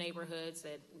in neighborhoods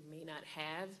that may not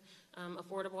have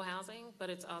affordable housing, but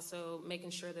it's also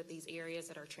making sure that these areas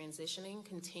that are transitioning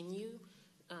continue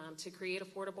to create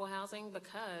affordable housing,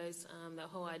 because the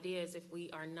whole idea is if we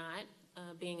are not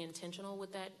being intentional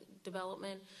with that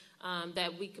development,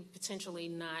 that we could potentially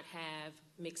not have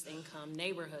mixed income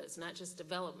neighborhoods, not just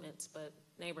developments, but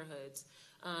neighborhoods.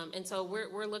 And so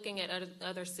we're looking at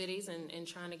other cities and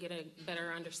trying to get a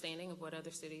better understanding of what other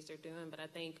cities are doing. But I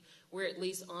think we're at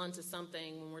least on to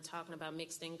something when we're talking about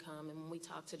mixed income. And when we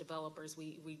talk to developers,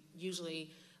 we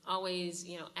usually always,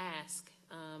 ask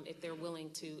if they're willing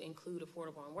to include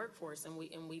affordable and workforce. And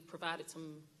we provided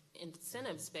some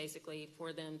incentives basically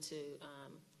for them to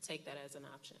take that as an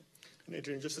option. And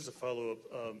Adrienne, just as a follow-up,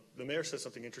 the mayor said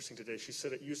something interesting today. She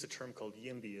said it used a term called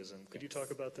YIMBYism. Could you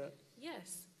talk about that?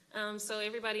 Yes. So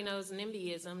everybody knows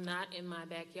NIMBYism, not in my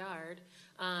backyard.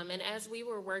 And as we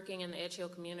were working in the Edge Hill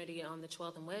community on the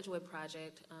 12th and Wedgwood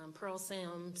project, Pearl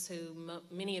Sims, who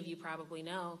many of you probably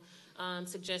know,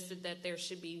 suggested that there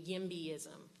should be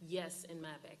YIMBYism, yes, in my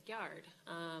backyard.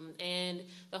 And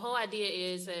the whole idea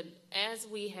is that as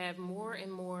we have more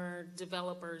and more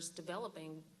developers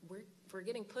developing, we're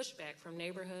getting pushback from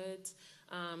neighborhoods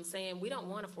saying we don't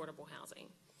want affordable housing.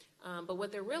 But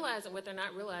what they're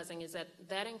not realizing is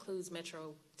that includes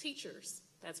Metro teachers,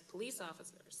 that's police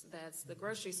officers, that's the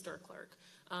grocery store clerk.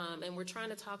 And we're trying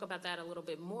to talk about that a little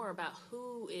bit more, about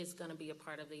who is going to be a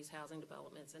part of these housing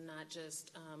developments, and not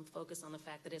just focus on the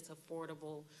fact that it's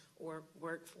affordable or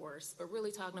workforce, but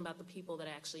really talking about the people that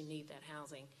actually need that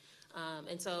housing.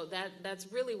 And so that's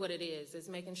really what it is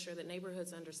making sure that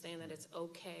neighborhoods understand that it's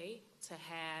okay to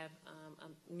have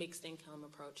a mixed income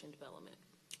approach in development.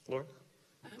 Laura?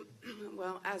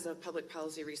 Well, as a public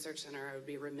policy research center, I would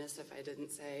be remiss if I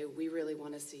didn't say we really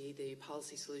want to see the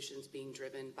policy solutions being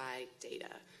driven by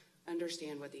data.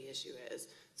 Understand what the issue is.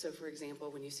 So, for example,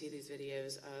 when you see these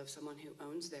videos of someone who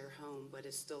owns their home but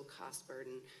is still cost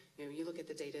burdened, you look at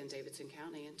the data in Davidson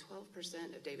County, and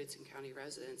 12% of Davidson County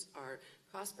residents are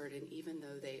cost burdened even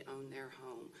though they own their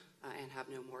home and have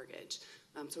no mortgage.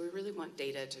 So we really want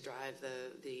data to drive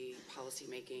the policy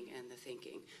making and the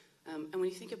thinking. And when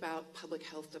you think about public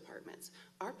health departments,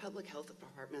 our public health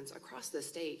departments across the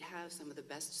state have some of the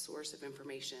best source of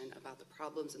information about the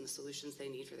problems and the solutions they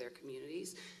need for their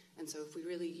communities. And so if we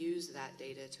really use that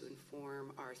data to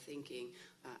inform our thinking,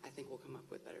 I think we'll come up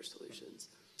with better solutions.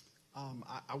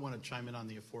 I want to chime in on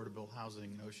the affordable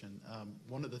housing notion.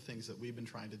 One of the things that we've been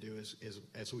trying to do is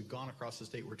as we've gone across the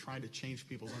state, we're trying to change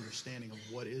people's understanding of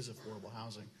what is affordable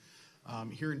housing.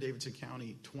 Here in Davidson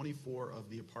County, 24 of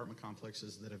the apartment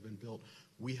complexes that have been built,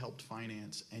 we helped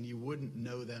finance, and you wouldn't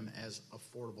know them as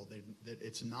affordable.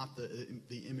 It's not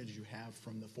the image you have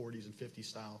from the 40s and 50s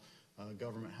style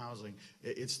government housing.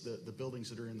 It's the buildings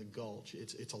that are in the Gulch.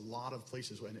 It's a lot of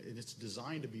places, and it's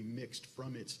designed to be mixed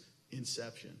from its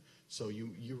inception. So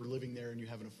you were living there and you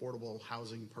have an affordable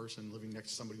housing person living next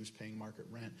to somebody who's paying market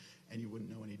rent, and you wouldn't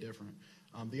know any different.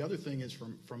 The other thing is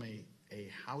from a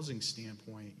housing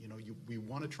standpoint, we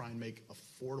want to try and make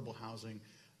affordable housing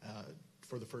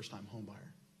for the first-time home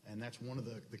buyer. And that's one of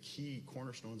the key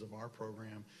cornerstones of our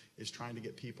program, is trying to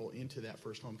get people into that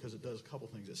first home, because it does a couple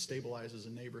things. It stabilizes a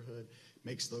neighborhood,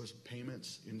 makes those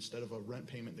payments, instead of a rent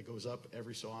payment that goes up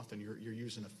every so often, you're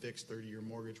using a fixed 30-year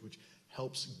mortgage, which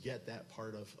helps get that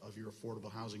part of your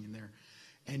affordable housing in there.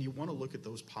 And you want to look at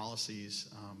those policies.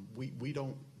 We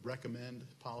don't recommend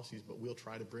policies, but we'll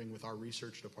try to bring, with our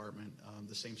research department,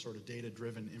 the same sort of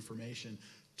data-driven information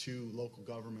to local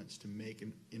governments to make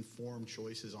informed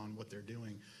choices on what they're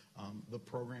doing. The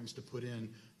programs to put in,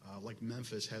 like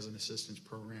Memphis has an assistance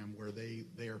program where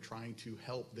they are trying to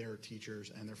help their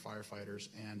teachers and their firefighters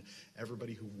and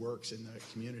everybody who works in the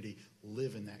community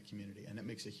live in that community. And it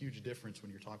makes a huge difference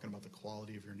when you're talking about the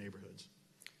quality of your neighborhoods.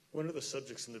 One of the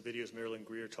subjects in the videos, Marilyn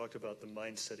Greer talked about the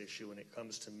mindset issue when it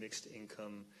comes to mixed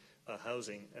income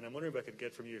housing. And I'm wondering if I could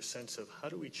get from you a sense of how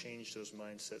do we change those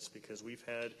mindsets? Because we've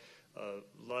had a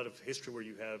lot of history where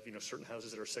you have, certain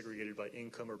houses that are segregated by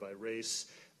income or by race,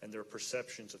 and there are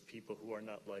perceptions of people who are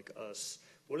not like us.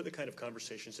 What are the kind of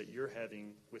conversations that you're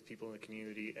having with people in the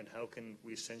community, and how can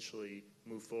we essentially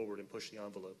move forward and push the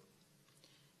envelope?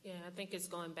 Yeah, I think it's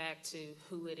going back to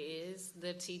who it is,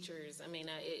 the teachers. I mean,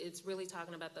 it's really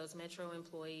talking about those Metro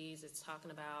employees. It's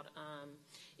talking about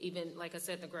even, like I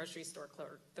said, the grocery store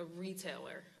clerk, the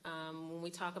retailer. When we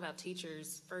talk about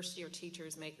teachers, first-year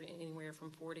teachers make anywhere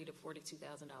from $40,000 to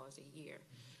 $42,000 a year.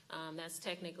 That's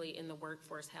technically in the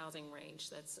workforce housing range.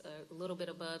 That's a little bit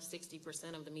above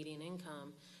 60% of the median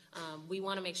income. We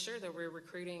want to make sure that we're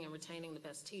recruiting and retaining the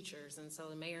best teachers, and so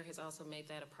the mayor has also made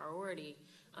that a priority,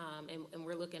 and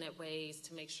we're looking at ways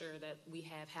to make sure that we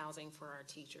have housing for our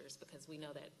teachers, because we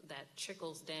know that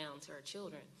trickles down to our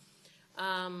children.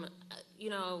 I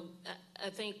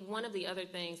think one of the other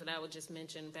things that I would just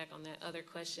mention back on that other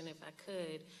question, if I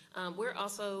could, we're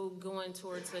also going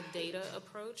towards a data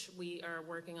approach. We are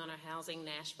working on a Housing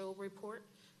Nashville report,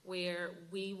 where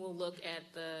we will look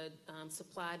at the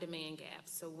supply-demand gap.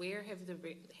 So where has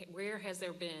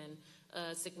there been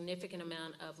a significant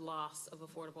amount of loss of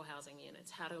affordable housing units?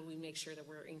 How do we make sure that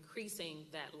we're increasing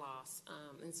that loss?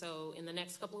 And so in the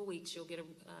next couple of weeks,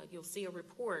 you'll see a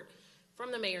report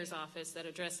from the mayor's office that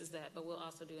addresses that, but we'll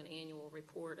also do an annual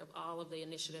report of all of the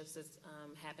initiatives that's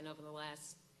happened over the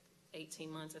last 18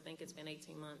 months. I think it's been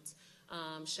 18 months,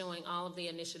 showing all of the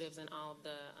initiatives and all of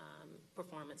the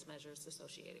performance measures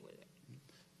associated with it.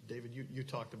 David, you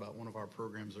talked about one of our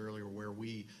programs earlier where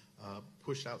we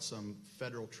pushed out some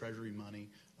federal treasury money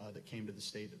that came to the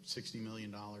state of $60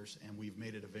 million, and we've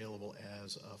made it available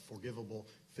as a forgivable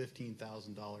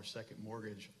 $15,000 second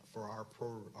mortgage for our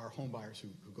home buyers who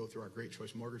go through our Great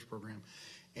Choice Mortgage Program.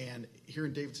 And here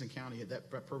in Davidson County,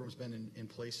 that program's been in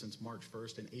place since March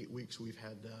 1st. In 8 weeks, we've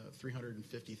had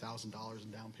 $350,000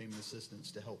 in down payment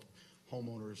assistance to help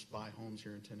homeowners buy homes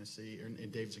here in Tennessee, or in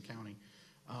Davidson County.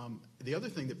 The other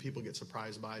thing that people get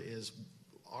surprised by is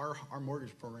our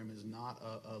mortgage program is not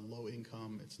a low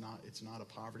income. It's not a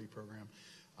poverty program.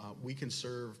 We can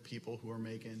serve people who are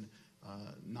making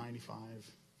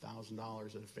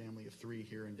 $95,000 at a family of 3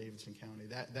 here in Davidson County.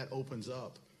 That opens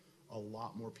up a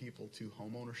lot more people to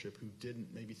home ownership who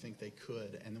didn't maybe think they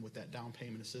could. And then with that down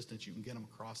payment assistance, you can get them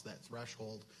across that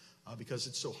threshold because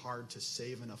it's so hard to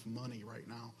save enough money right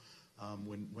now.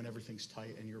 When everything's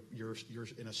tight and you're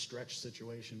in a stretch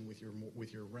situation with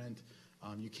your rent,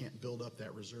 you can't build up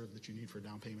that reserve that you need for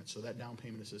down payment. So that down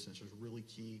payment assistance is really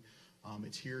key.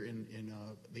 It's here in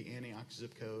the Antioch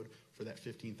zip code for that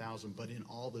 $15,000, but in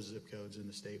all the zip codes in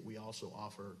the state, we also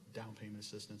offer down payment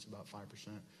assistance about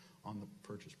 5% on the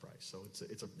purchase price. So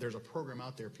there's a program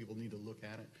out there. People need to look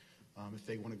at it. If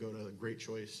they want to go to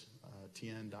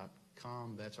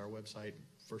greatchoicetn.com, that's our website.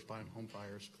 First-time home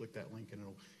buyers, click that link and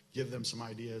it'll give them some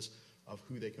ideas of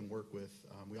who they can work with.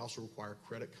 We also require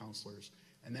credit counselors,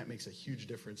 and that makes a huge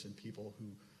difference in people who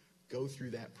go through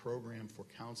that program for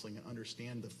counseling and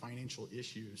understand the financial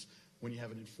issues. When you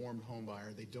have an informed home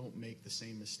buyer, they don't make the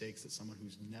same mistakes that someone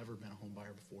who's never been a home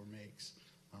buyer before makes.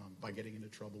 by getting into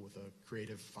trouble with a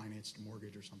creative financed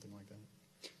mortgage or something like that.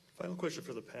 Final question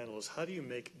for the panel is, how do you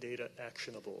make data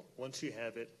actionable? Once you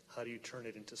have it, how do you turn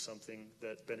it into something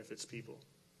that benefits people?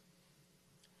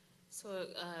 So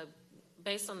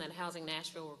based on that Housing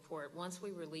Nashville report, once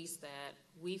we release that,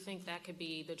 we think that could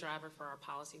be the driver for our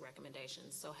policy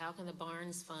recommendations. So how can the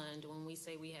Barnes Fund, when we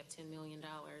say we have $10 million,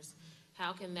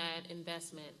 how can that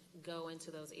investment go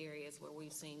into those areas where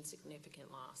we've seen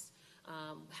significant loss?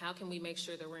 How can we make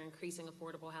sure that we're increasing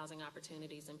affordable housing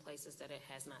opportunities in places that it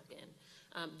has not been?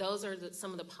 Those are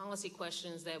some of the policy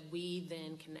questions that we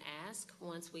then can ask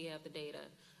once we have the data.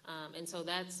 And so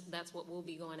that's what we'll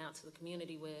be going out to the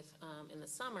community with in the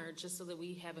summer, just so that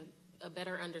we have a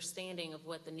better understanding of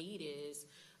what the need is.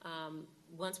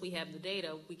 Once we have the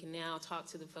data, we can now talk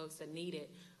to the folks that need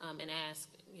it and ask,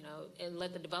 and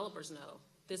let the developers know.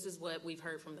 This is what we've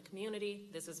heard from the community,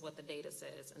 this is what the data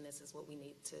says, and this is what we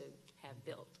need to have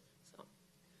built.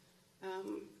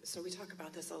 So we talk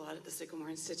about this a lot at the Sycamore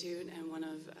Institute, and one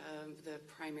of the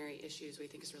primary issues we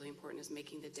think is really important is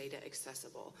making the data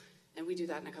accessible. And we do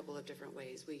that in a couple of different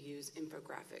ways. We use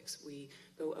infographics. We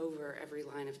go over every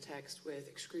line of text with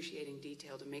excruciating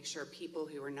detail to make sure people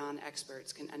who are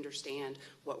non-experts can understand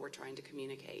what we're trying to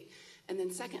communicate. And then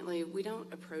secondly, we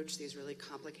don't approach these really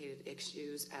complicated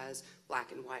issues as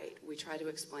black and white. We try to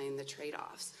explain the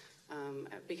trade-offs.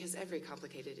 Because every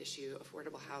complicated issue,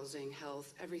 affordable housing,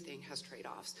 health, everything has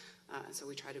trade-offs. And so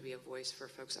we try to be a voice for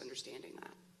folks understanding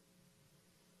that.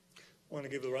 I want to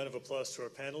give a round of applause to our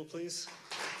panel, please.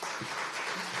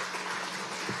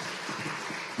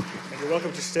 And you're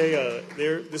welcome to stay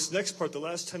there. This next part, the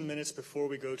last 10 minutes before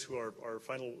we go to our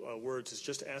final words, is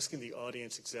just asking the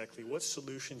audience exactly what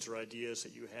solutions or ideas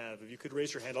that you have. If you could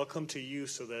raise your hand, I'll come to you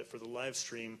so that for the live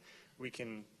stream, we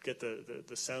can get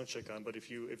the sound check on. But if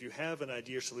you have an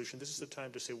idea or solution, this is the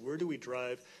time to say, where do we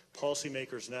drive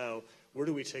policymakers now? Where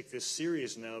do we take this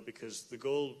serious now? Because the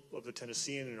goal of the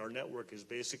Tennessean and our network is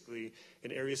basically,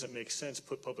 in areas that make sense,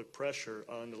 put public pressure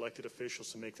on elected officials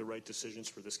to make the right decisions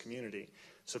for this community.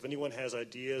 So if anyone has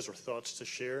ideas or thoughts to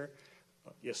share,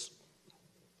 yes.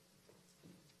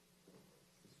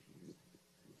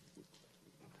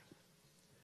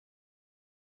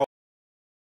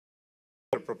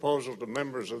 Proposal to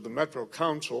members of the Metro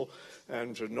Council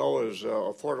and to NOAA's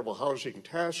Affordable Housing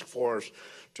Task Force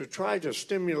to try to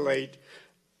stimulate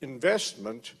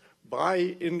investment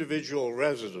by individual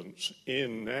residents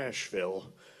in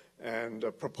Nashville, and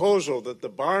a proposal that the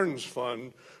Barnes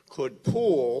Fund could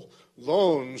pool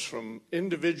loans from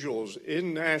individuals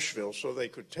in Nashville so they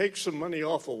could take some money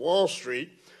off of Wall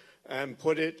Street and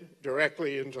put it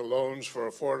directly into loans for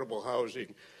affordable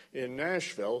housing in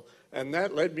Nashville. And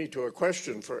that led me to a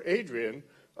question for Adrian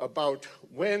about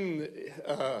when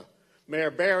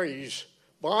Mayor Barry's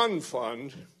bond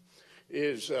fund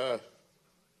is,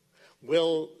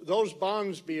 will those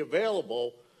bonds be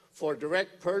available for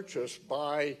direct purchase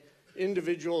by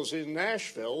individuals in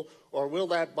Nashville, or will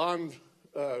that bond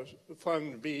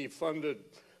fund be funded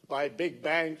by big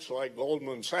banks like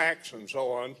Goldman Sachs and so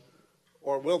on?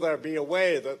 Or will there be a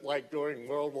way that, like during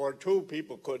World War II,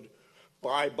 people could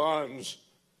buy bonds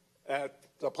at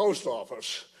the post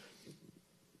office?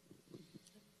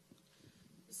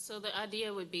 So the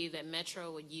idea would be that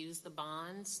Metro would use the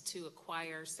bonds to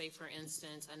acquire, say for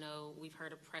instance, I know we've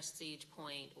heard of Prestige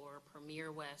Point or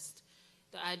Premier West.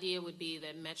 The idea would be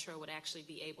that Metro would actually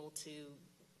be able to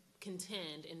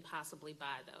contend and possibly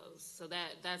buy those. So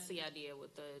that's the idea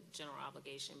with the general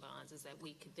obligation bonds, is that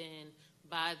we could then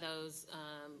buy those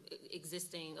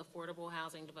existing affordable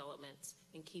housing developments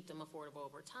and keep them affordable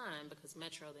over time, because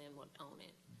Metro then would own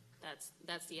it.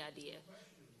 That's the idea. The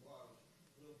question was,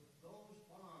 will those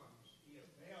bonds be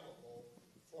available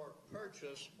for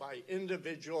purchase by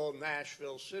individual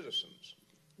Nashville citizens?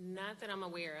 Not that I'm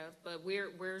aware of, but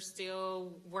we're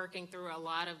still working through a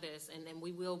lot of this, and then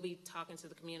we will be talking to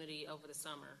the community over the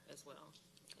summer as well.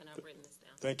 And I've written this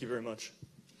down. Thank you very much.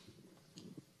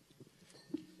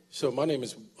 So my name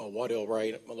is Waddell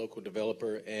Wright. I'm a local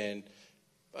developer, and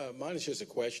mine is just a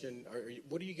question.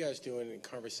 What are you guys doing in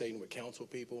conversating with council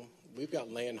people? We've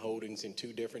got land holdings in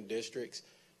 2 different districts,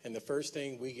 and the first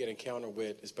thing we get encountered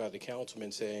with is by the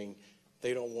councilman saying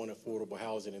they don't want affordable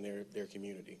housing in their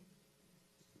community.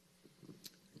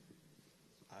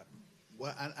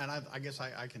 Well, and I guess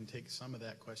I can take some of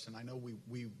that question. I know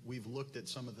we've looked at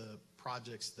some of the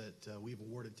projects that we've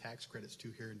awarded tax credits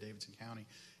to here in Davidson County,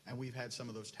 and we've had some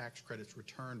of those tax credits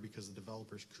returned because the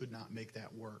developers could not make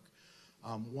that work.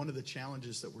 One of the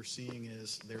challenges that we're seeing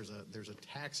is there's a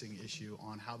taxing issue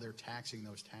on how they're taxing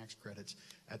those tax credits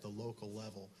at the local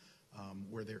level.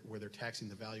 where they're taxing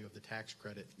the value of the tax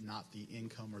credit, not the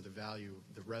income or the value,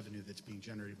 the revenue that's being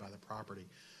generated by the property.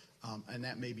 And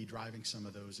that may be driving some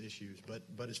of those issues.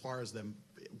 But as far as them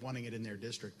wanting it in their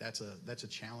district, that's a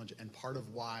challenge. And part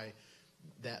of why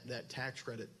that tax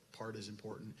credit part is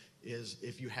important is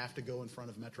if you have to go in front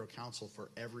of Metro Council for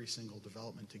every single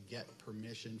development to get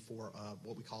permission for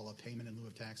what we call a payment in lieu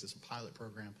of taxes, a pilot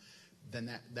program, then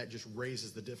that just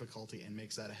raises the difficulty and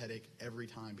makes that a headache every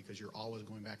time, because you're always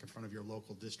going back in front of your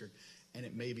local district. And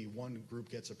it may be one group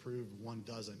gets approved, one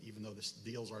doesn't, even though the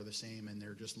deals are the same and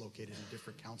they're just located in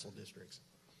different council districts.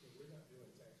 So we're not doing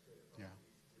tax credit. Yeah.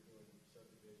 We're doing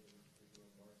subdivision, we're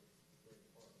doing market rate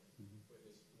apartments, but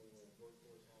it's more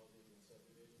workforce housing and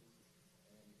subdivisions,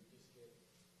 and we just get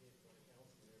hit by the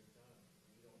council every time.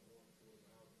 We don't want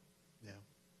affordable housing. Yeah.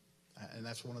 And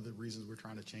that's one of the reasons we're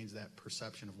trying to change that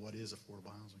perception of what is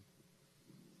affordable housing.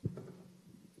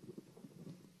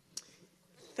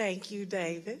 Thank you,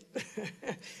 David.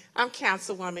 I'm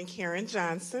Councilwoman Karen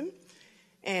Johnson,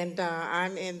 and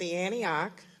I'm in the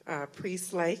Antioch,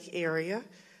 Priest Lake area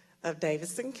of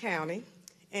Davidson County.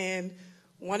 And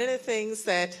one of the things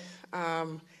that I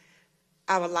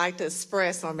would like to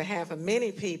express on behalf of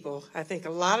many people, I think a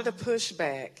lot of the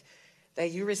pushback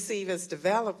that you receive as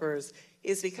developers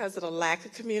is because of the lack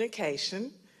of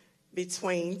communication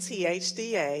between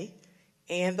THDA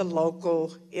and the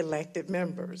local elected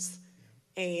members.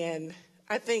 And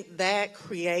I think that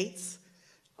creates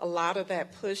a lot of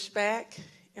that pushback.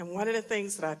 And one of the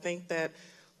things that I think that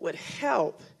would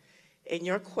help in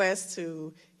your quest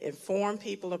to inform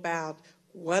people about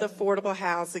what affordable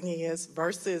housing is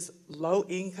versus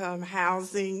low-income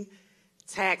housing,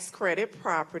 tax credit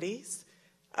properties,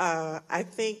 I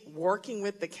think working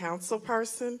with the council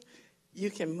person, you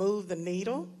can move the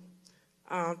needle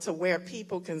to where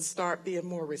people can start being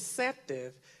more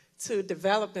receptive to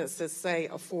developments that say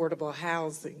affordable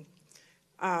housing.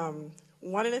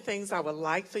 One of the things I would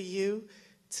like for you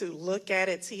to look at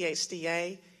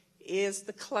THDA is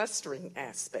the clustering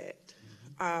aspect.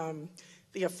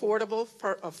 The Affordable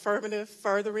Affirmative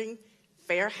Furthering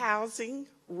Fair Housing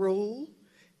rule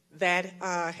that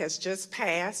has just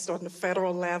passed on the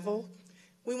federal level.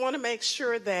 We want to make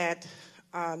sure that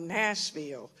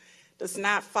Nashville does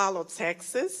not follow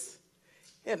Texas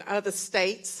and other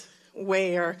states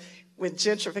where when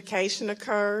gentrification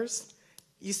occurs,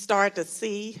 you start to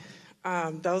see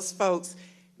those folks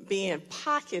being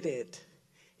pocketed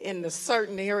in the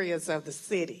certain areas of the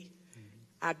city.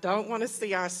 I don't want to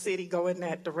see our city go in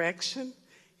that direction,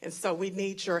 and so we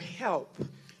need your help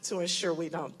to ensure we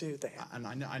don't do that. And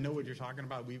I know what you're talking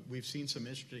about. We've seen some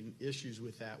interesting issues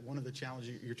with that. One of the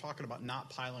challenges, you're talking about not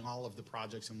piling all of the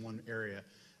projects in one area.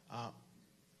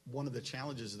 One of the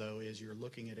challenges, though, is you're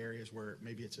looking at areas where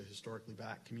maybe it's a historically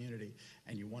black community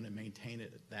and you want to maintain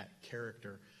it, that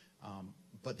character,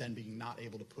 but then being not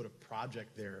able to put a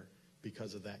project there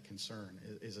because of that concern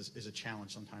is a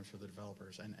challenge sometimes for the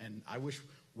developers. And I wish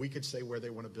we could say where they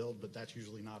want to build, but that's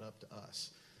usually not up to us.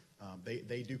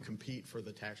 They do compete for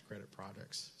the tax credit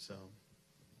projects. So.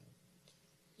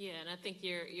 Yeah, and I think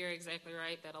you're exactly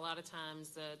right that a lot of times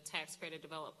the tax credit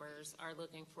developers are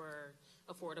looking for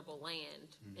affordable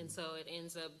land, and so it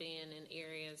ends up being in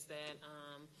areas that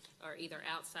are either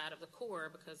outside of the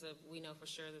core because we know for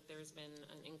sure that there's been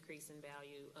an increase in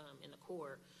value in the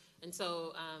core. And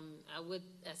so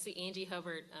I see Angie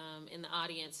Hubbard in the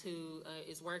audience who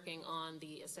is working on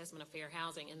the assessment of fair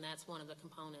housing, and that's one of the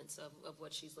components of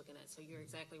what she's looking at. So you're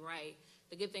exactly right.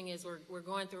 The good thing is we're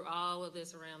going through all of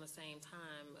this around the same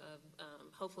time.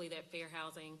 Hopefully that fair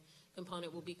housing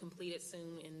component will be completed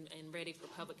soon and ready for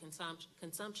public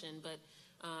consumption. But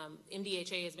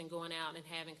MDHA has been going out and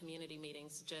having community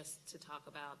meetings just to talk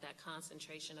about that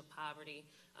concentration of poverty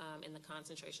and the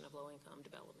concentration of low-income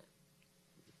development.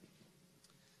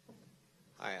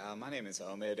 Hi, my name is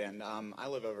Omid, and I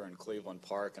live over in Cleveland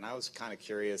Park, and I was kind of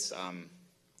curious.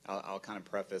 I'll kind of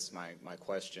preface my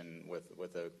question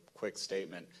with a quick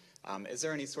statement. Is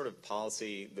there any sort of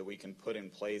policy that we can put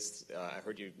in place? I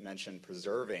heard you mention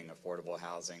preserving affordable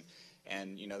housing,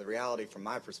 and you know the reality from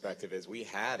my perspective is we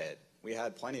had it. We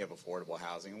had plenty of affordable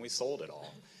housing, and we sold it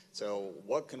all. So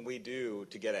what can we do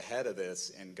to get ahead of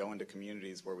this and go into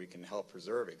communities where we can help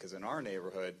preserve it? Because in our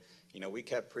neighborhood, you know, we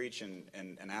kept preaching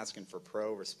and asking for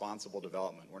pro-responsible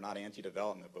development. We're not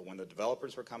anti-development, but when the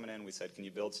developers were coming in, we said, can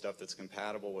you build stuff that's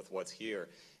compatible with what's here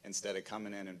instead of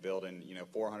coming in and building, you know,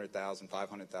 $400,000,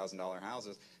 $500,000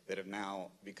 houses that have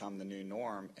now become the new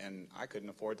norm, and I couldn't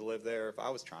afford to live there if I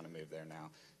was trying to move there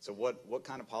now. So what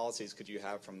kind of policies could you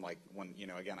have from, like, when, you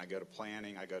know, again, I go to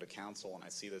planning, I go to council, and I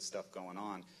see this stuff going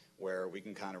on. where we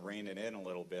can kind of rein it in a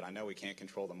little bit? I know we can't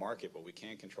control the market, but we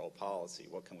can control policy.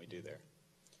 What can we do there?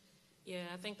 Yeah,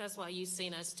 I think that's why you've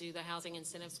seen us do the Housing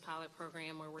Incentives Pilot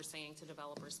Program, where we're saying to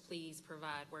developers, please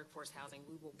provide workforce housing.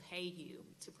 We will pay you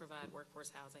to provide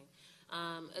workforce housing.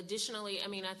 Additionally, I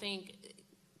mean, I think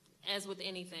as with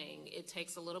anything, it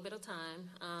takes a little bit of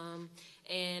time,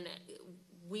 and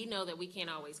we know that we can't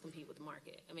always compete with the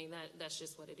market. I mean, that's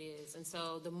just what it is. And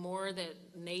so the more that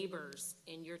neighbors,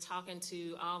 and you're talking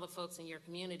to all the folks in your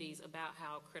communities about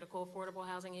how critical affordable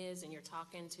housing is, and you're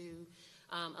talking to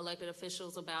elected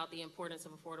officials about the importance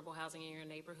of affordable housing in your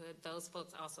neighborhood, those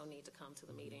folks also need to come to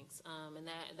the meetings. And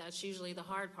that's usually the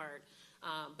hard part,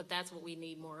 but that's what we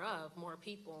need more of, more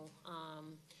people.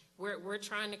 We're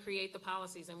trying to create the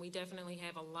policies, and we definitely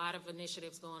have a lot of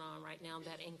initiatives going on right now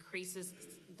that increases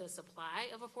the supply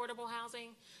of affordable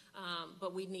housing,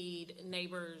 but we need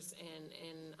neighbors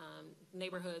and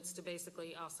neighborhoods to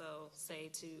basically also say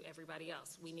to everybody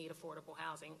else, we need affordable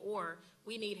housing, or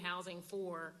we need housing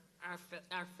for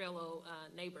our fellow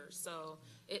neighbors. So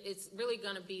it's really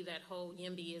going to be that whole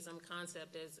YIMBYism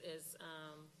concept, as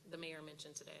the mayor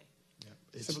mentioned today.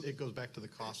 Yeah, it goes back to the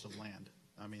cost of land.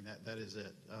 I mean, that is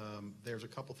it. There's a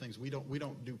couple things. We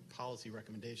don't do policy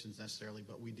recommendations necessarily,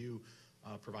 but we do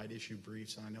provide issue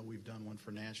briefs, and I know we've done one for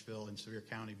Nashville and Sevier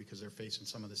County because they're facing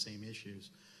some of the same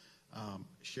issues.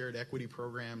 Shared equity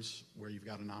programs where you've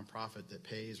got a nonprofit that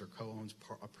pays or co-owns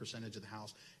a percentage of the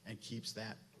house and keeps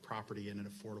that property in an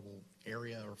affordable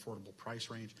area or affordable price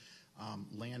range.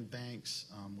 Land banks,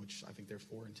 which I think there's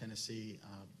 4 in Tennessee,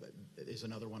 is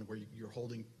another one where you're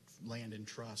holding land in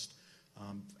trust,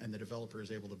 and the developer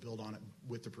is able to build on it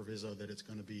with the proviso that it's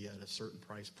going to be at a certain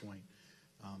price point.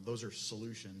 Those are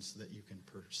solutions that you can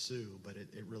pursue, but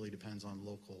it really depends on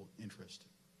local interest.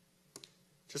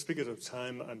 Just because of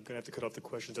time, I'm going to have to cut off the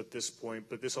questions at this point,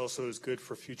 but this also is good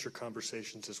for future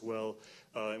conversations as well,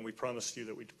 and we promised you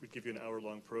that we'd give you an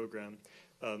hour-long program.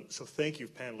 So thank you,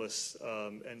 panelists,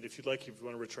 and if you want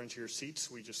to return to your seats,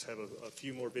 we just have a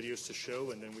few more videos to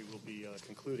show, and then we will be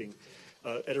concluding.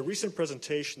 At a recent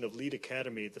presentation of Lead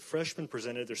Academy, the freshmen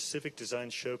presented their civic design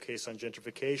showcase on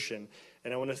gentrification,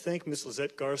 and I want to thank Ms.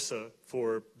 Lizette Garza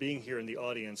for being here in the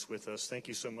audience with us. Thank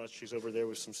you so much. She's over there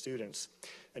with some students.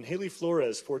 And Haley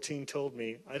Flores, 14, told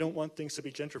me, I don't want things to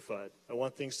be gentrified. I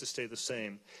want things to stay the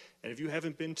same. And if you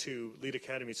haven't been to Lead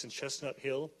Academy, it's in Chestnut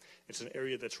Hill. It's an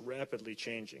area that's rapidly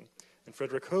changing. And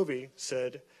Frederick Hovey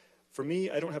said, for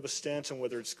me, I don't have a stance on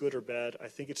whether it's good or bad. I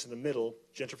think it's in the middle.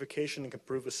 Gentrification can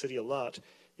improve a city a lot.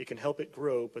 It can help it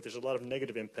grow, but there's a lot of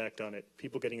negative impact on it.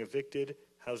 People getting evicted,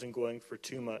 housing going for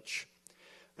too much.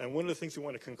 And one of the things we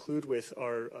want to conclude with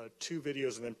are 2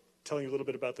 videos, and then telling you a little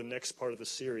bit about the next part of the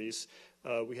series.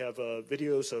 We have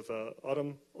videos of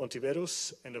Autumn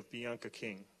Ontiveros and of Bianca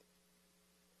King.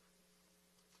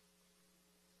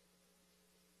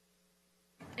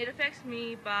 It affects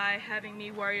me by having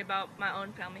me worry about my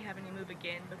own family having to move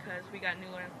again because we got new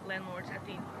landlords at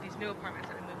these new apartments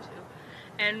that I moved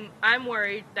to. And I'm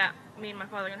worried that me and my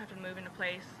father are going to have to move into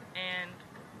place and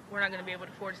we're not going to be able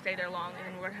to afford to stay there long, and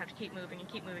then we're going to have to keep moving and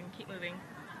keep moving and keep moving.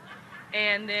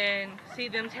 And then see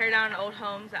them tear down old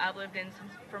homes that I've lived in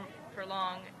for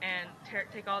long and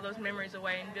take all those memories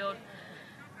away and build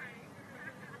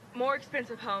more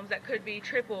expensive homes that could be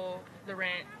triple the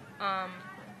rent.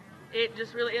 It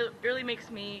really makes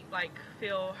me like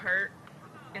feel hurt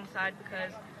inside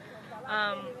because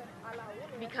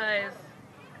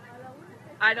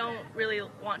I don't really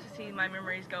want to see my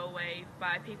memories go away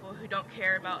by people who don't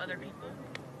care about other people.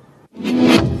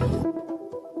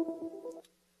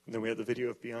 And then we have the video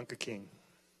of Bianca King.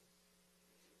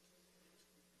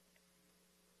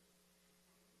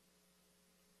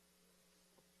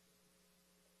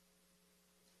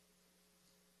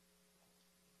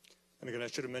 And again, I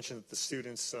should have mentioned that the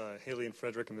students, Haley and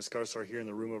Frederick and Ms. Garza, are here in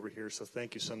the room over here, so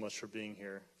thank you so much for being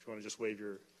here. If you want to just wave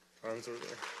your arms over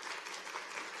there.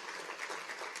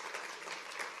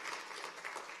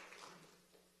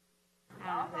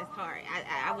 That's hard.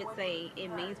 I would say it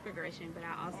means progression, but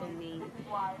I also mean,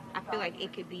 I feel like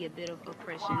it could be a bit of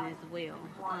oppression as well.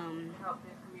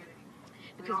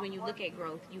 Because when you look at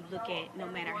growth, you look at no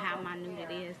matter how minute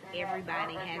it is,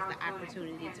 everybody has the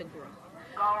opportunity to grow.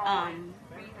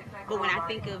 But when I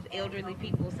think of elderly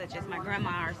people such as my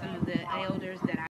grandma or some of the elders that I